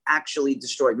can't actually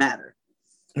destroy matter.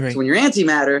 Right. So when you're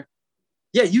antimatter,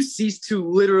 you cease to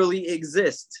literally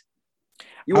exist.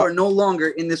 You are no longer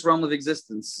in this realm of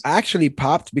existence. I actually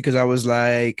popped because I was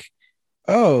like,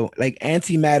 oh, like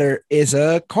antimatter is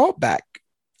a callback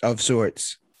of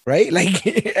sorts, right? Like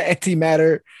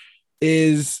antimatter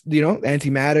is,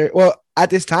 antimatter. Well, at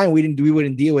this time, we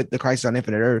wouldn't deal with the Crisis on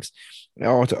Infinite Earths.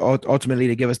 Ultimately,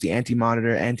 to give us the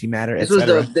anti-monitor, antimatter, this was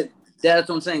that's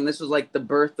what I'm saying. This was like the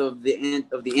birth of the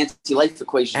anti-life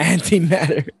equation.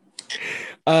 Antimatter.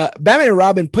 Batman and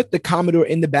Robin put the Commodore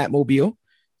in the Batmobile.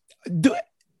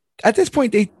 At this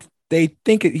point, they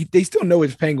think they still know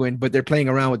it's Penguin, but they're playing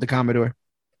around with the Commodore.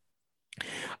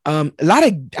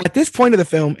 At this point of the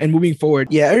film and moving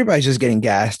forward, everybody's just getting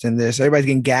gassed in this. Everybody's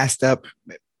getting gassed up.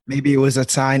 Maybe it was a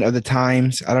sign of the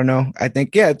times. I don't know. I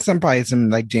think it's probably some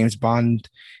like James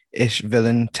Bond-ish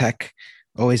villain tech,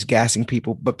 always gassing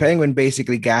people. But Penguin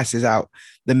basically gasses out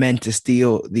the men to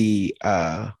steal the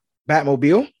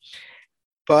Batmobile.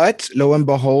 But lo and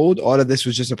behold, all of this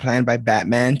was just a plan by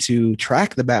Batman to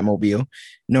track the Batmobile,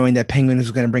 knowing that Penguin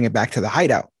was going to bring it back to the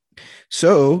hideout.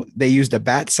 So they used a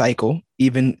bat cycle,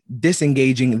 even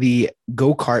disengaging the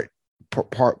go-kart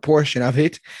portion of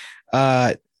it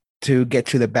to get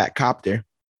to the Batcopter.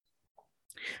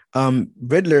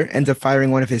 Riddler ends up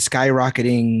firing one of his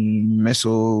skyrocketing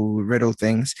missile riddle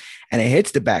things, and it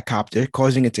hits the Batcopter,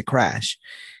 causing it to crash.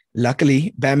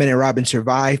 Luckily, Batman and Robin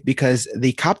survive because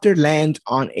the copter lands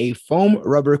on a foam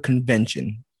rubber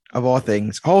convention, of all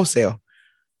things, wholesale.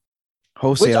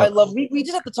 Which I love. We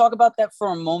just have to talk about that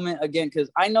for a moment again, because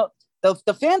I know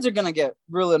the fans are going to get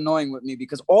really annoying with me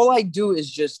because all I do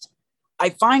is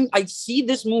I see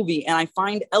this movie and I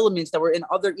find elements that were in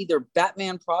other either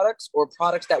Batman products or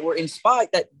products that were inspired,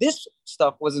 that this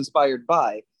stuff was inspired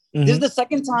by. Mm-hmm. This is the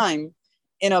second time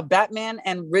in a Batman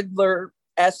and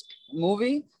Riddler-esque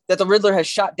movie that the Riddler has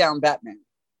shot down Batman.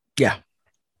 Yeah.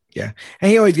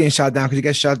 And he always getting shot down because he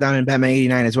gets shot down in Batman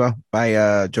 89 as well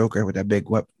by Joker with that big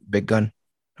gun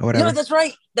or whatever. No, that's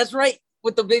right.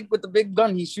 With the big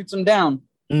gun, he shoots him down.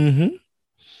 Mm-hmm.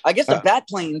 I guess the bat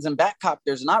planes and bat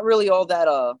copters are not really all that.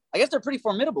 I guess they're pretty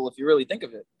formidable if you really think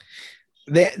of it.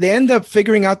 They end up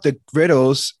figuring out the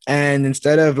riddles, and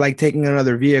instead of like taking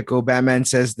another vehicle, Batman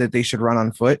says that they should run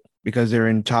on foot because they're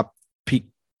in top peak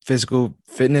physical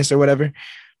fitness or whatever,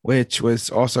 which was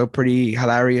also pretty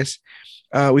hilarious.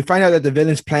 We find out that the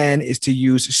villain's plan is to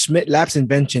use Schmidt-Lap's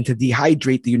invention to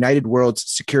dehydrate the United World's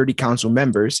Security Council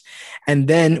members. And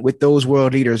then with those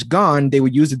world leaders gone, they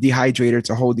would use the dehydrator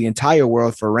to hold the entire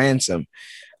world for ransom.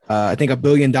 I think $1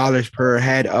 billion per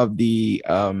head of the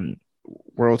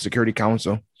World Security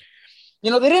Council.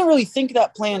 You know, they didn't really think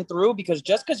that plan through, because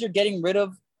just because you're getting rid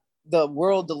of the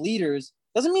leaders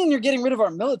doesn't mean you're getting rid of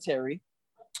our military.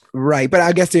 Right. But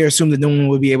I guess they assumed that no one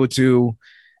would be able to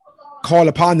call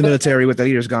upon the military with the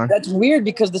leaders gone. That's weird,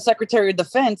 because the Secretary of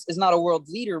Defense is not a world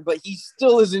leader, but he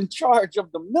still is in charge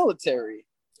of the military.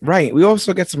 Right. We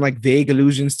also get some like vague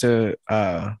allusions to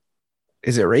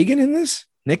is it Reagan in this?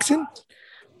 Nixon?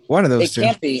 One of those two. It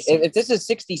can't be. If this is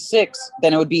 66,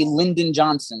 then it would be Lyndon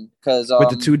Johnson, because with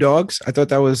the two dogs. I thought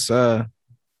that was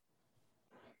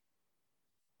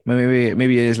maybe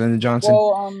it is Lyndon Johnson.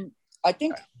 Well, I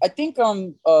think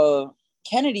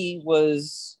Kennedy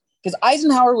was, because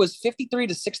Eisenhower was 53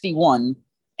 to 61,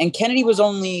 and Kennedy was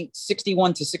only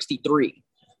 61 to 63.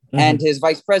 Mm-hmm. And his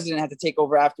vice president had to take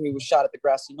over after he was shot at the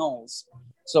grassy knolls.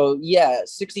 So yeah,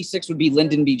 66 would be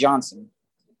Lyndon B. Johnson.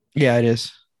 Yeah, it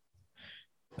is.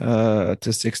 To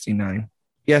 69.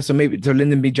 Yeah, so maybe to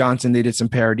Lyndon B. Johnson, they did some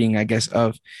parodying, I guess,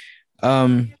 of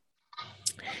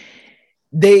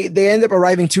they end up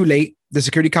arriving too late. The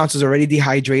Security Council is already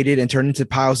dehydrated and turned into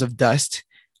piles of dust,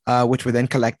 which were then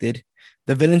collected.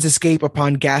 The villains escape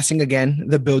upon gassing again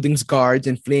the building's guards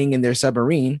and fleeing in their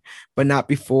submarine, but not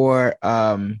before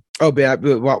while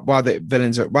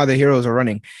the heroes are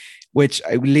running, which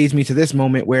leads me to this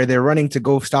moment where they're running to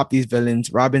go stop these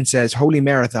villains. Robin says, "Holy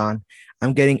marathon,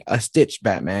 I'm getting a stitch,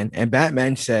 Batman." And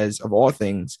Batman says, of all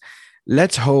things,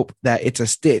 "Let's hope that it's a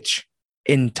stitch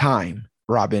in time,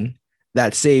 Robin,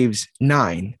 that saves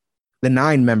the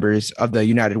 9 members of the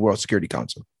United World Security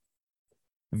Council."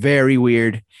 Very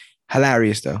weird.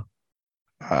 Hilarious, though.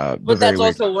 But that's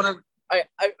also one of, I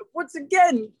once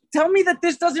again, tell me that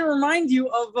this doesn't remind you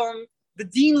of the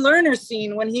Dean Lerner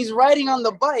scene when he's riding on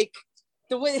the bike.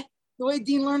 The way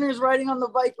Dean Lerner is riding on the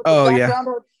bike with the background.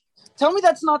 Yeah. Tell me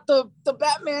that's not the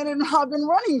Batman and Robin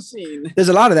running scene. There's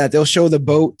a lot of that. They'll show the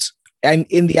boat and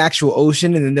in the actual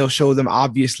ocean, and then they'll show them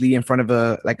obviously in front of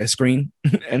a screen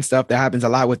and stuff. That happens a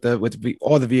lot with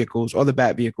all the vehicles, all the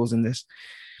Bat vehicles in this.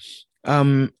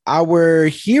 Our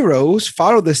heroes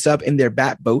follow this up in their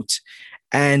Bat boats,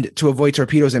 and to avoid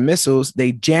torpedoes and missiles,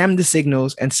 they jam the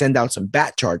signals and send out some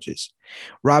Bat charges.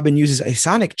 Robin uses a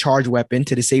sonic charge weapon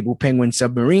to disable Penguin's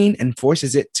submarine and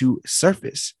forces it to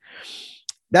surface.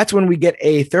 That's when we get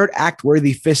a third act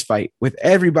worthy fist fight with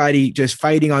everybody just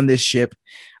fighting on this ship.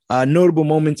 Notable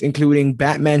moments including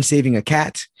Batman saving a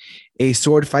cat, a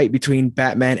sword fight between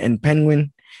Batman and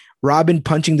Penguin, Robin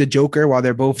punching the Joker while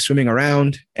they're both swimming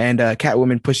around, and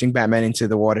Catwoman pushing Batman into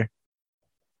the water.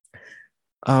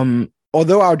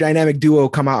 Although our dynamic duo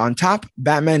come out on top,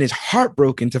 Batman is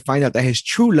heartbroken to find out that his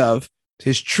true love,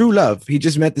 he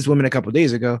just met this woman a couple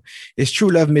days ago, his true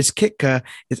love, Miss Kitka,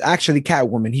 is actually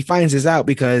Catwoman. He finds this out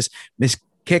because Miss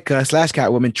Kitka /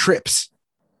 Catwoman trips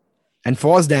and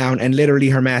falls down, and literally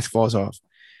her mask falls off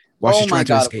while she's trying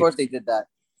to escape. Of course they did that.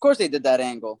 Of course they did that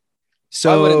angle. So,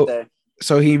 why wouldn't they?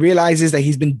 So he realizes that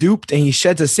he's been duped, and he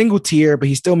sheds a single tear, but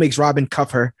he still makes Robin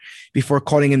cuff her before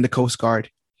calling in the Coast Guard.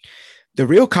 The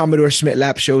real Commodore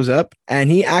Schmidt-Lap shows up,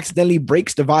 and he accidentally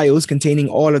breaks the vials containing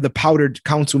all of the powdered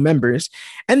council members,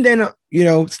 and then,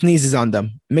 sneezes on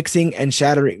them, mixing and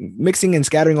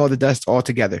scattering all the dust all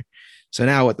together. So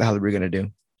now what the hell are we going to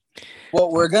do?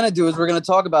 What we're going to do is we're going to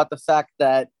talk about the fact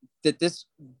that this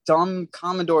dumb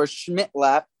Commodore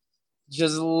Schmidt-Lap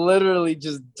just literally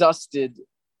just dusted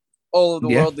all of the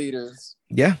world leaders.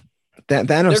 Yeah. Thanos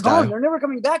They're style. gone. They're never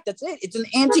coming back. That's it. It's an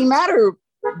antimatter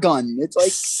gun. It's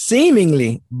like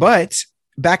seemingly, but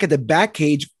back at the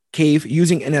Batcave cave,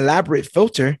 using an elaborate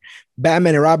filter,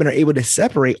 Batman and Robin are able to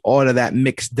separate all of that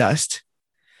mixed dust.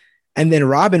 And then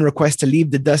Robin requests to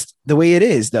leave the dust the way it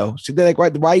is, though. So they're like,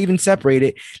 why even separate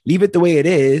it? Leave it the way it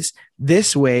is.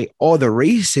 This way, all the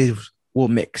races will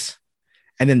mix,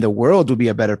 and then the world will be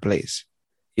a better place.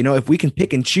 If we can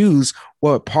pick and choose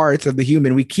what parts of the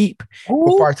human we keep,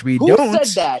 what parts we don't. Who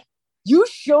said that? You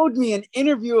showed me an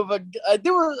interview of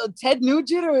there was a Ted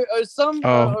Nugent or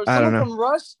someone from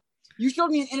Rush. You showed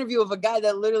me an interview of a guy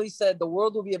that literally said the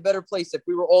world would be a better place if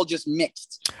we were all just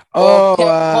mixed.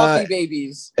 Coffee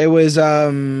babies. It was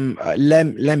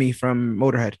Lemmy from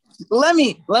Motorhead.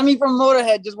 Lemmy from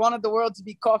Motorhead just wanted the world to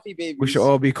be coffee babies. We should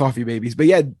all be coffee babies. But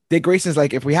yeah, Dick Grayson's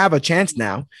like, if we have a chance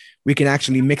now, we can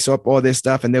actually mix up all this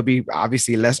stuff, and there'll be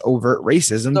obviously less overt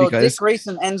racism. So because Dick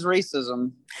Grayson ends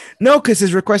racism. No, because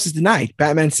his request is denied.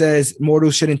 Batman says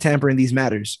mortals shouldn't tamper in these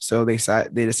matters, so they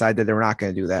decide that they're not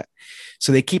going to do that.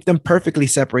 So they keep them perfectly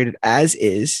separated as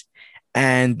is,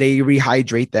 and they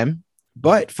rehydrate them.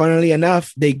 But funnily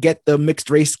enough, they get the mixed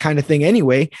race kind of thing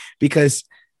anyway, because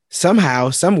somehow,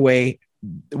 some way,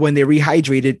 when they're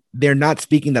rehydrated, they're not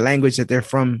speaking the language that they're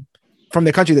from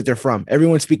the country that they're from.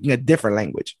 Everyone's speaking a different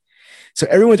language. So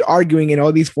everyone's arguing in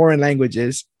all these foreign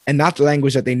languages and not the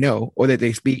language that they know or that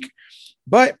they speak.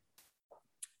 But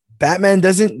Batman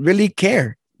doesn't really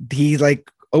care. He's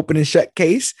like open and shut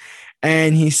case.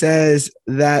 And he says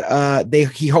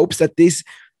that he hopes that these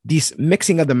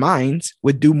mixing of the minds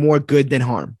would do more good than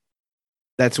harm.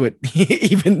 That's what,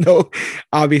 even though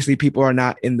obviously people are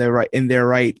not in their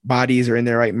right bodies or in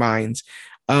their right minds.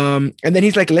 And then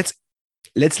he's like, let's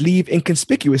leave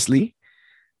inconspicuously.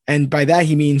 And by that,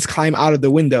 he means climb out of the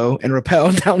window and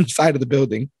rappel down the side of the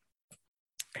building.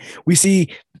 We see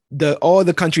all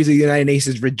the countries of the United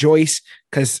Nations rejoice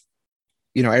because,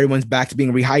 everyone's back to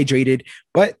being rehydrated,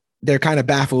 but they're kind of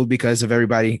baffled because of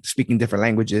everybody speaking different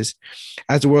languages.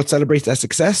 As the world celebrates that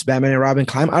success, Batman and Robin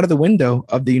climb out of the window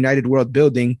of the United World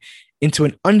building into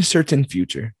an uncertain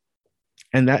future.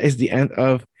 And that is the end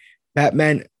of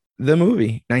Batman, the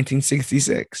movie,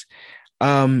 1966.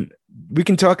 We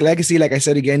can talk legacy. Like I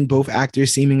said, again, both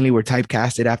actors seemingly were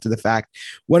typecasted after the fact.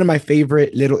 One of my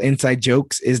favorite little inside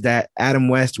jokes is that Adam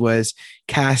West was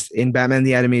cast in Batman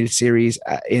the Animated Series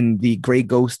in the Grey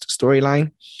Ghost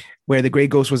storyline, where the Grey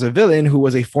Ghost was a villain who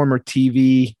was a former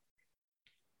TV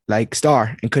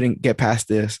star and couldn't get past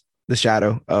the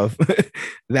shadow of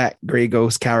that Grey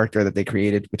Ghost character that they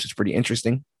created, which is pretty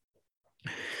interesting.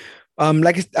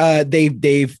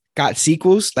 They've got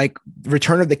sequels, like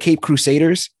Return of the Cape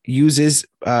Crusaders uses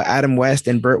Adam West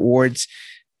and Burt Ward's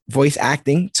voice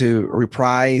acting to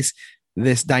reprise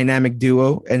this dynamic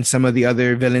duo, and some of the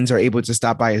other villains are able to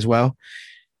stop by as well.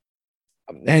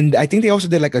 And I think they also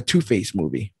did like a Two-Face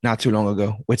movie not too long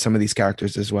ago with some of these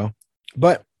characters as well.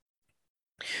 But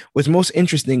what's most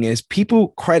interesting is people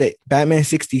credit Batman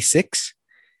 66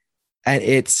 and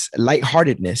its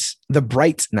lightheartedness, the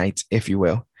bright night, if you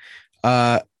will,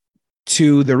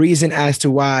 to the reason as to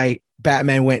why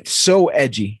Batman went so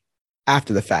edgy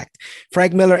after the fact.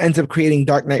 Frank Miller ends up creating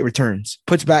Dark Knight Returns,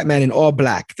 puts Batman in all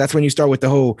black. That's when you start with the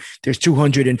whole, there's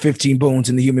 215 bones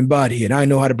in the human body, and I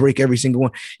know how to break every single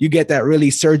one. You get that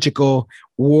really surgical,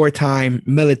 wartime,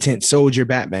 militant soldier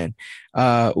Batman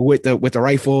with the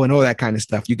rifle and all that kind of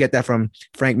stuff. You get that from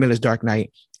Frank Miller's Dark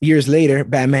Knight. Years later,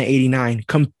 Batman 89,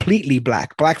 completely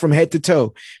black from head to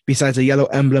toe, besides a yellow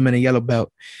emblem and a yellow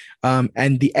belt.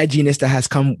 And the edginess that has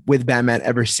come with Batman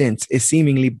ever since is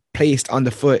seemingly placed on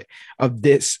the foot of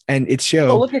this and its show.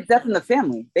 Oh, look at Death in the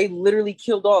Family. They literally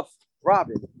killed off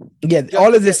Robin. Yeah,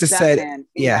 all of this is said in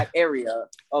that area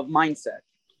of mindset.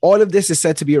 All of this is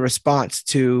said to be a response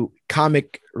to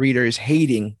comic readers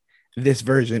hating this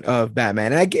version of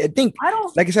Batman. And I think,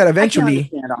 like I said,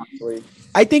 eventually,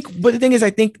 I think, but the thing is,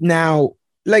 I think now,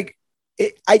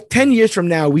 10 years from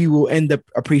now, we will end up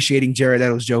appreciating Jared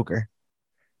Leto's Joker.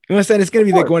 You know what I'm saying? It's going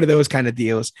to be like one of those kind of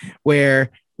deals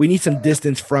where we need some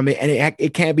distance from it, and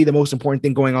it can't be the most important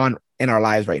thing going on in our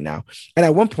lives right now. And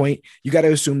at one point, you got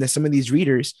to assume that some of these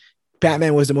readers,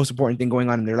 Batman was the most important thing going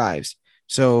on in their lives.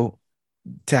 So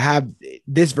to have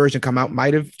this version come out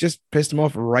might have just pissed them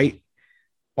off right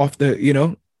off the edge.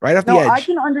 I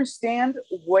can understand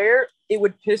where it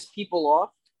would piss people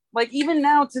off. Like even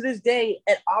now to this day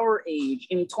at our age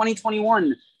in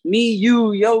 2021, me,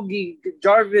 you, Yogi,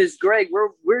 Jarvis, Greg,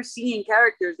 we're seeing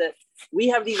characters that we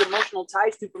have these emotional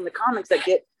ties to from the comics that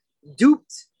get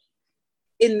duped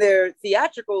in their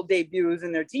theatrical debuts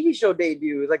and their TV show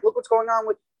debuts. Like, look what's going on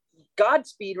with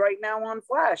Godspeed right now on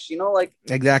Flash,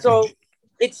 Exactly.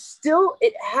 So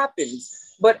it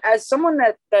happens. But as someone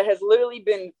that has literally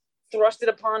been thrusted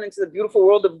upon into the beautiful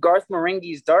world of Garth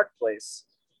Marenghi's Dark Place,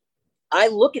 I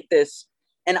look at this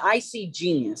and I see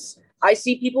genius. I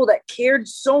see people that cared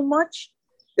so much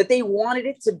that they wanted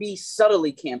it to be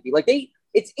subtly campy. Like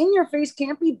it's in your face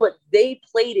campy, but they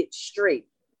played it straight.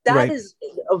 That is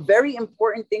a very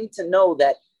important thing to know,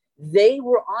 that they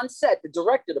were on set, the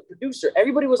director, the producer,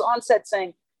 everybody was on set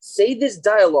saying, say this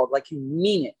dialogue like you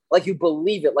mean it, like you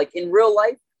believe it. Like in real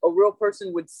life, a real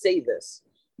person would say this.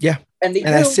 Yeah. And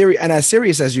as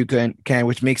serious as you can,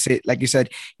 which makes it, like you said,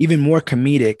 even more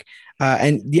comedic.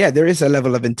 And yeah, there is a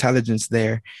level of intelligence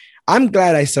there. I'm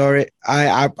glad I saw it.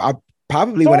 I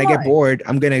probably when I get bored,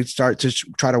 I'm gonna start to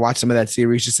try to watch some of that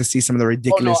series just to see some of the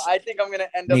ridiculous. Oh no, I think I'm gonna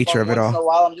end up nature of it once all. in a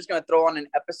while. I'm just gonna throw on an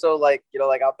episode, like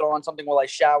like I'll throw on something while I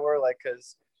shower, like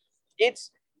because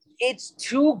it's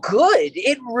too good.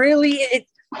 It really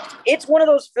it's one of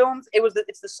those films.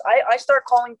 I start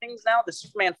calling things now the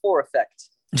Superman 4 effect.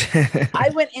 I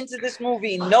went into this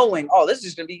movie knowing, oh, this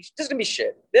is gonna be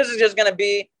shit. This is just gonna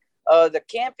be the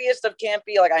campiest of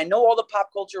campy. Like I know all the pop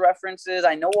culture references,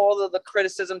 I know all of the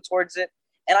criticism towards it,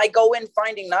 and I go in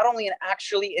finding not only an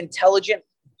actually intelligent,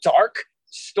 dark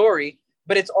story,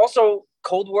 but it's also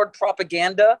Cold War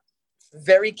propaganda,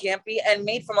 very campy, and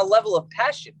made from a level of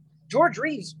passion.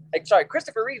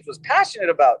 Christopher Reeves was passionate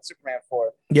about Superman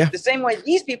 4. Yeah. The same way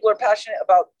these people are passionate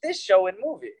about this show and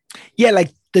movie. Yeah, like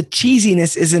the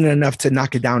cheesiness isn't enough to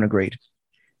knock it down a grade.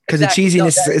 Because exactly. the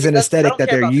cheesiness is an aesthetic that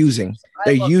they're using.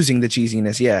 They're using the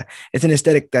cheesiness. Yeah. It's an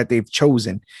aesthetic that they've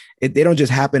chosen. They don't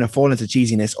just happen to fall into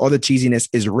cheesiness. All the cheesiness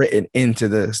is written into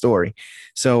the story.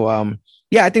 So,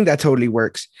 I think that totally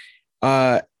works.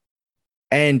 And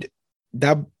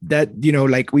that,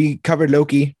 like we covered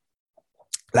Loki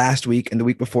last week and the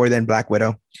week before then Black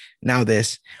Widow. Now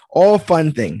this. All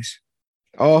fun things.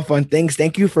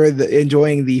 Thank you for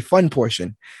enjoying the fun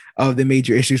portion of the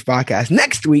Major Issues podcast.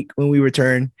 Next week, when we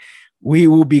return, we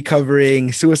will be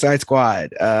covering Suicide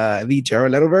Squad, the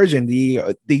Jared Leto version,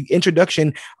 the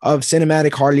introduction of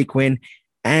cinematic Harley Quinn,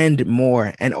 and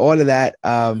more, and all of that.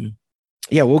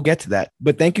 We'll get to that.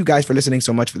 But thank you guys for listening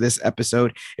so much for this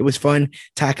episode. It was fun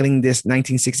tackling this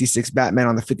 1966 Batman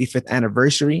on the 55th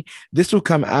anniversary. This will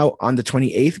come out on the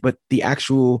 28th, but the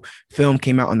actual film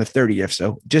came out on the 30th.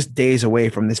 So just days away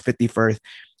from this 55th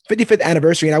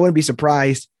anniversary. And I wouldn't be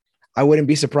surprised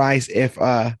if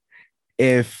so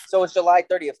it's July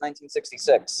 30th,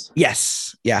 1966.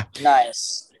 Yes. Yeah.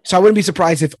 Nice. So I wouldn't be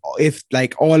surprised if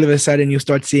like all of a sudden you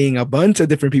start seeing a bunch of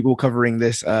different people covering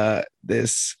this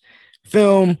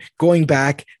film, going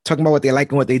back, talking about what they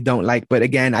like and what they don't like. But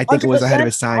again, I think it was ahead of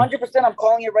its time. 100%. I'm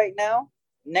calling it right now.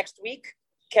 Next week,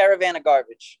 Caravan of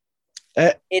Garbage.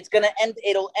 It's gonna end.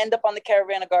 It'll end up on the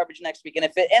Caravan of Garbage next week. And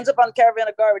if it ends up on Caravan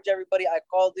of Garbage, everybody, I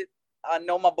called it. I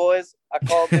know my boys. I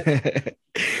called it.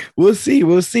 We'll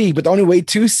see. But the only way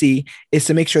to see is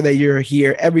to make sure that you're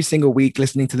here every single week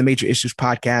listening to the Major Issues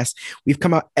podcast. We've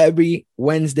come out every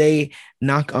Wednesday.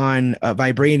 Knock on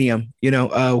vibranium.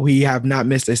 We have not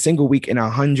missed a single week in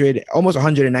almost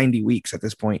 190 weeks at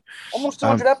this point. Almost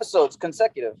 200 episodes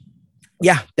consecutive.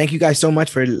 Yeah, thank you guys so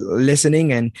much for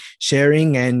listening and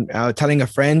sharing and telling a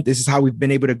friend. This is how we've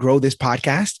been able to grow this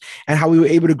podcast and how we were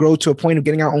able to grow to a point of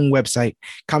getting our own website,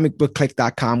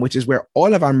 comicbookclick.com, which is where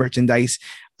all of our merchandise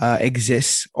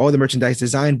exists. All the merchandise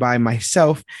designed by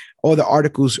myself, all the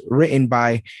articles written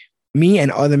by me and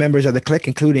other members of the Click,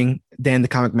 including Dan the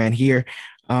Comic Man here.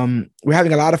 We're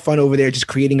having a lot of fun over there, just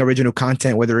creating original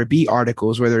content, whether it be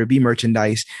articles, whether it be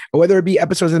merchandise, or whether it be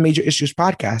episodes of the Major Issues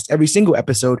podcast. Every single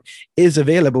episode is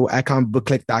available at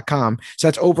comicbookclick.com. So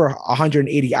that's over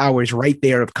 180 hours right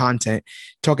there of content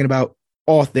talking about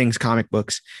all things comic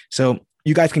books. So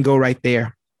you guys can go right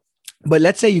there. But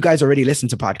let's say you guys already listen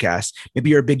to podcasts.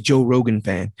 Maybe you're a big Joe Rogan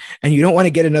fan and you don't want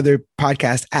to get another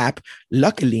podcast app.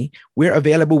 Luckily, we're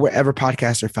available wherever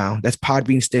podcasts are found. That's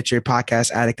Podbean, Stitcher,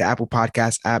 Podcast Addict, the Apple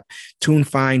Podcast app,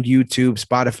 TuneFind, YouTube,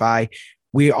 Spotify.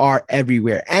 We are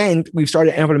everywhere. And we've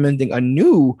started implementing a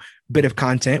new bit of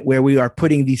content where we are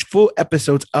putting these full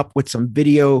episodes up with some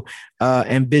video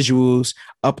and visuals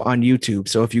up on YouTube.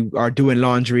 So if you are doing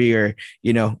laundry or,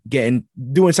 doing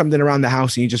something around the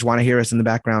house and you just want to hear us in the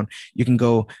background, you can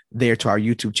go there to our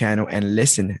YouTube channel and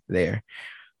listen there.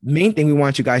 Main thing we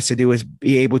want you guys to do is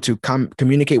be able to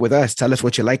communicate with us. Tell us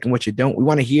what you like and what you don't. We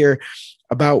want to hear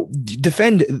about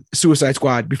defend Suicide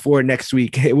Squad before next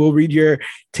week. We'll read your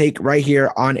take right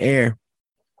here on air.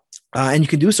 And you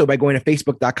can do so by going to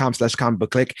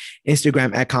facebook.com/comicbookclick,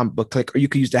 Instagram at comicbookclick, or you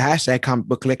can use the hashtag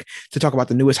comicbookclick to talk about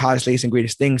the newest, hottest, latest, and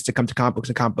greatest things to come to comic books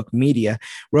and comic book media.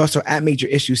 We're also at Major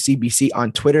Issues CBC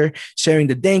on Twitter, sharing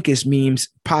the dankest memes,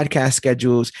 podcast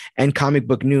schedules, and comic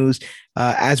book news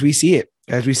as we see it.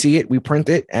 As we see it, we print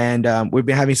it, and we've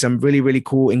been having some really, really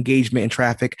cool engagement and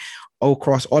traffic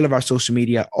across all of our social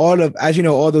media. All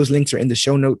those links are in the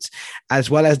show notes, as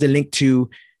well as the link to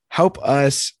help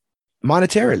us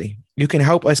monetarily. You can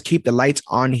help us keep the lights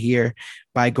on here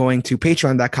by going to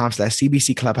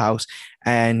patreon.com/CBC Clubhouse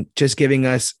and just giving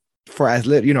us for as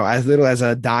little as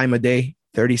a dime a day,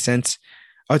 30 cents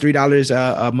or $3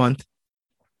 a month.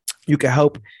 You can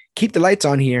help keep the lights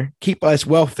on here, keep us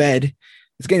well fed.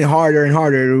 It's getting harder and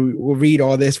harder to read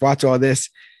all this, watch all this,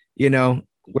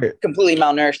 We're completely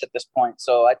malnourished at this point.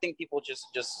 So I think people just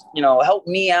help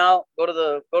me out. Go to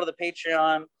the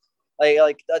Patreon.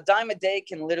 Like a dime a day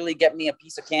can literally get me a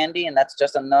piece of candy, and that's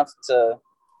just enough to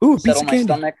settle my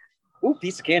stomach. Ooh,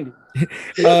 piece of candy.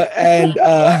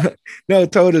 No,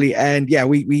 totally. And yeah,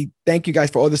 we thank you guys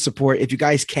for all the support. If you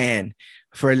guys can,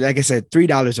 for like I said,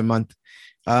 $3 a month,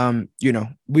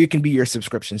 we can be your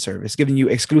subscription service, giving you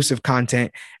exclusive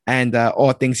content and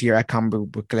all things here at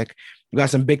Comic Book Clique. We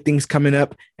got some big things coming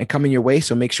up and coming your way,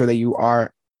 so make sure that you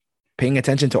are paying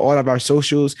attention to all of our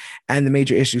socials and the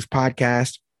Major Issues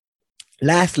podcast.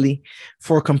 Lastly,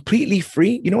 for completely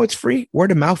free, you know what's free?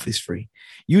 Word of mouth is free.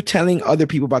 You telling other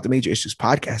people about the Major Issues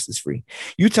podcast is free.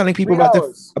 You telling people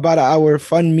about our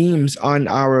fun memes on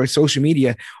our social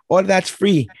media, all of that's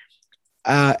free.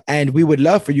 And we would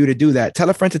love for you to do that. Tell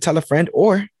a friend to tell a friend,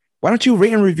 or why don't you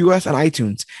rate and review us on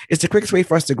iTunes? It's the quickest way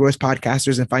for us to grow as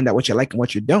podcasters and find out what you like and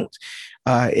what you don't.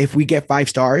 If we get 5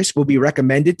 stars, we'll be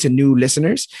recommended to new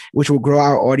listeners, which will grow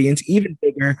our audience even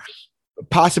bigger,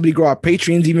 possibly grow our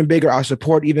Patreons even bigger, our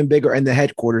support even bigger, and the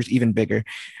headquarters even bigger.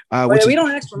 We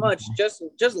don't ask for much.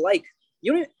 Just like.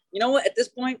 You know what? At this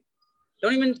point,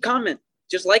 don't even comment.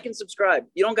 Just like and subscribe.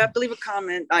 You don't have to leave a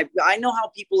comment. I know how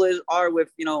people are with,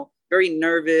 very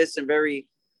nervous and very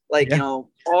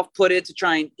off-putted to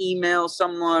try and email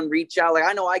someone, reach out. Like,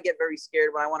 I know I get very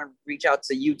scared when I want to reach out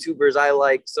to YouTubers I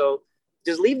like. So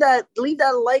just leave that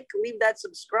like, leave that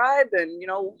subscribe, and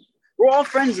we're all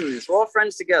friends in this. We're all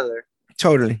friends together.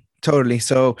 Totally.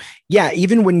 So yeah,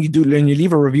 even when you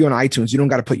leave a review on iTunes, you don't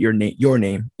got to put your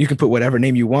name. You can put whatever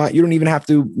name you want. You don't even have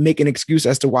to make an excuse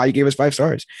as to why you gave us 5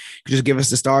 stars. You just give us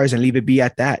the stars and leave it be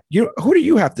at that. Who do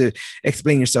you have to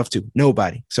explain yourself to?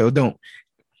 Nobody. So don't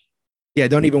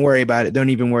even worry about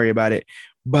it.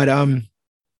 But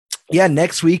yeah,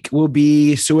 next week will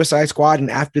be Suicide Squad,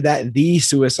 and after that, The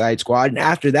Suicide Squad, and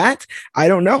after that, I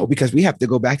don't know, because we have to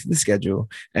go back to the schedule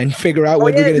and figure out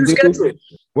what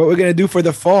we're gonna do for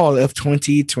the fall of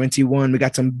 2021. We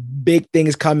got some big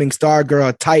things coming: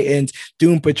 Stargirl, Titans,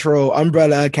 Doom Patrol,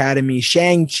 Umbrella Academy,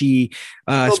 Shang-Chi,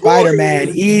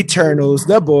 Spider-Man, Eternals,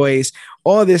 The Boys,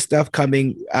 all this stuff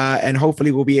coming, and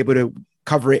hopefully we'll be able to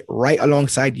cover it right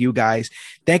alongside you guys.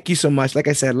 Thank you so much. Like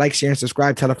I said, like, share, and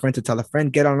subscribe. Tell a friend to tell a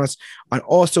friend. Get on us on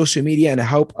all social media and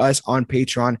help us on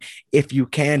Patreon if you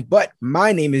can. But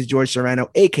my name is George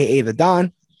Serrano, aka The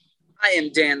Don. I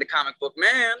am Dan, the comic book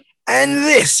man. And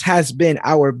this has been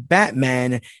our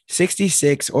Batman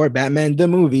 66, or Batman the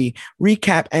movie,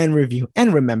 recap and review.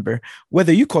 And remember,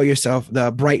 whether you call yourself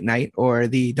the Bright Knight or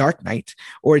the Dark Knight,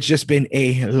 or it's just been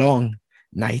a long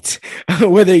night,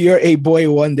 whether you're a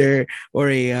boy wonder or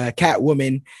a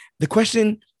Catwoman, the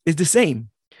question is the same.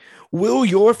 Will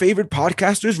your favorite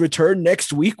podcasters return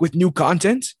next week with new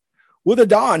content? Will the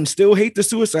Don still hate the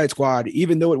Suicide Squad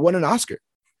even though it won an Oscar?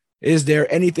 Is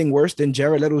there anything worse than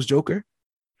Jared Leto's Joker?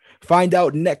 Find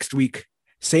out next week.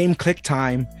 Same click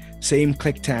time, same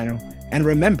click channel. And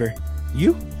remember,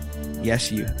 you,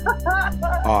 yes you,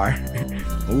 are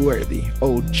worthy,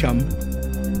 old chum.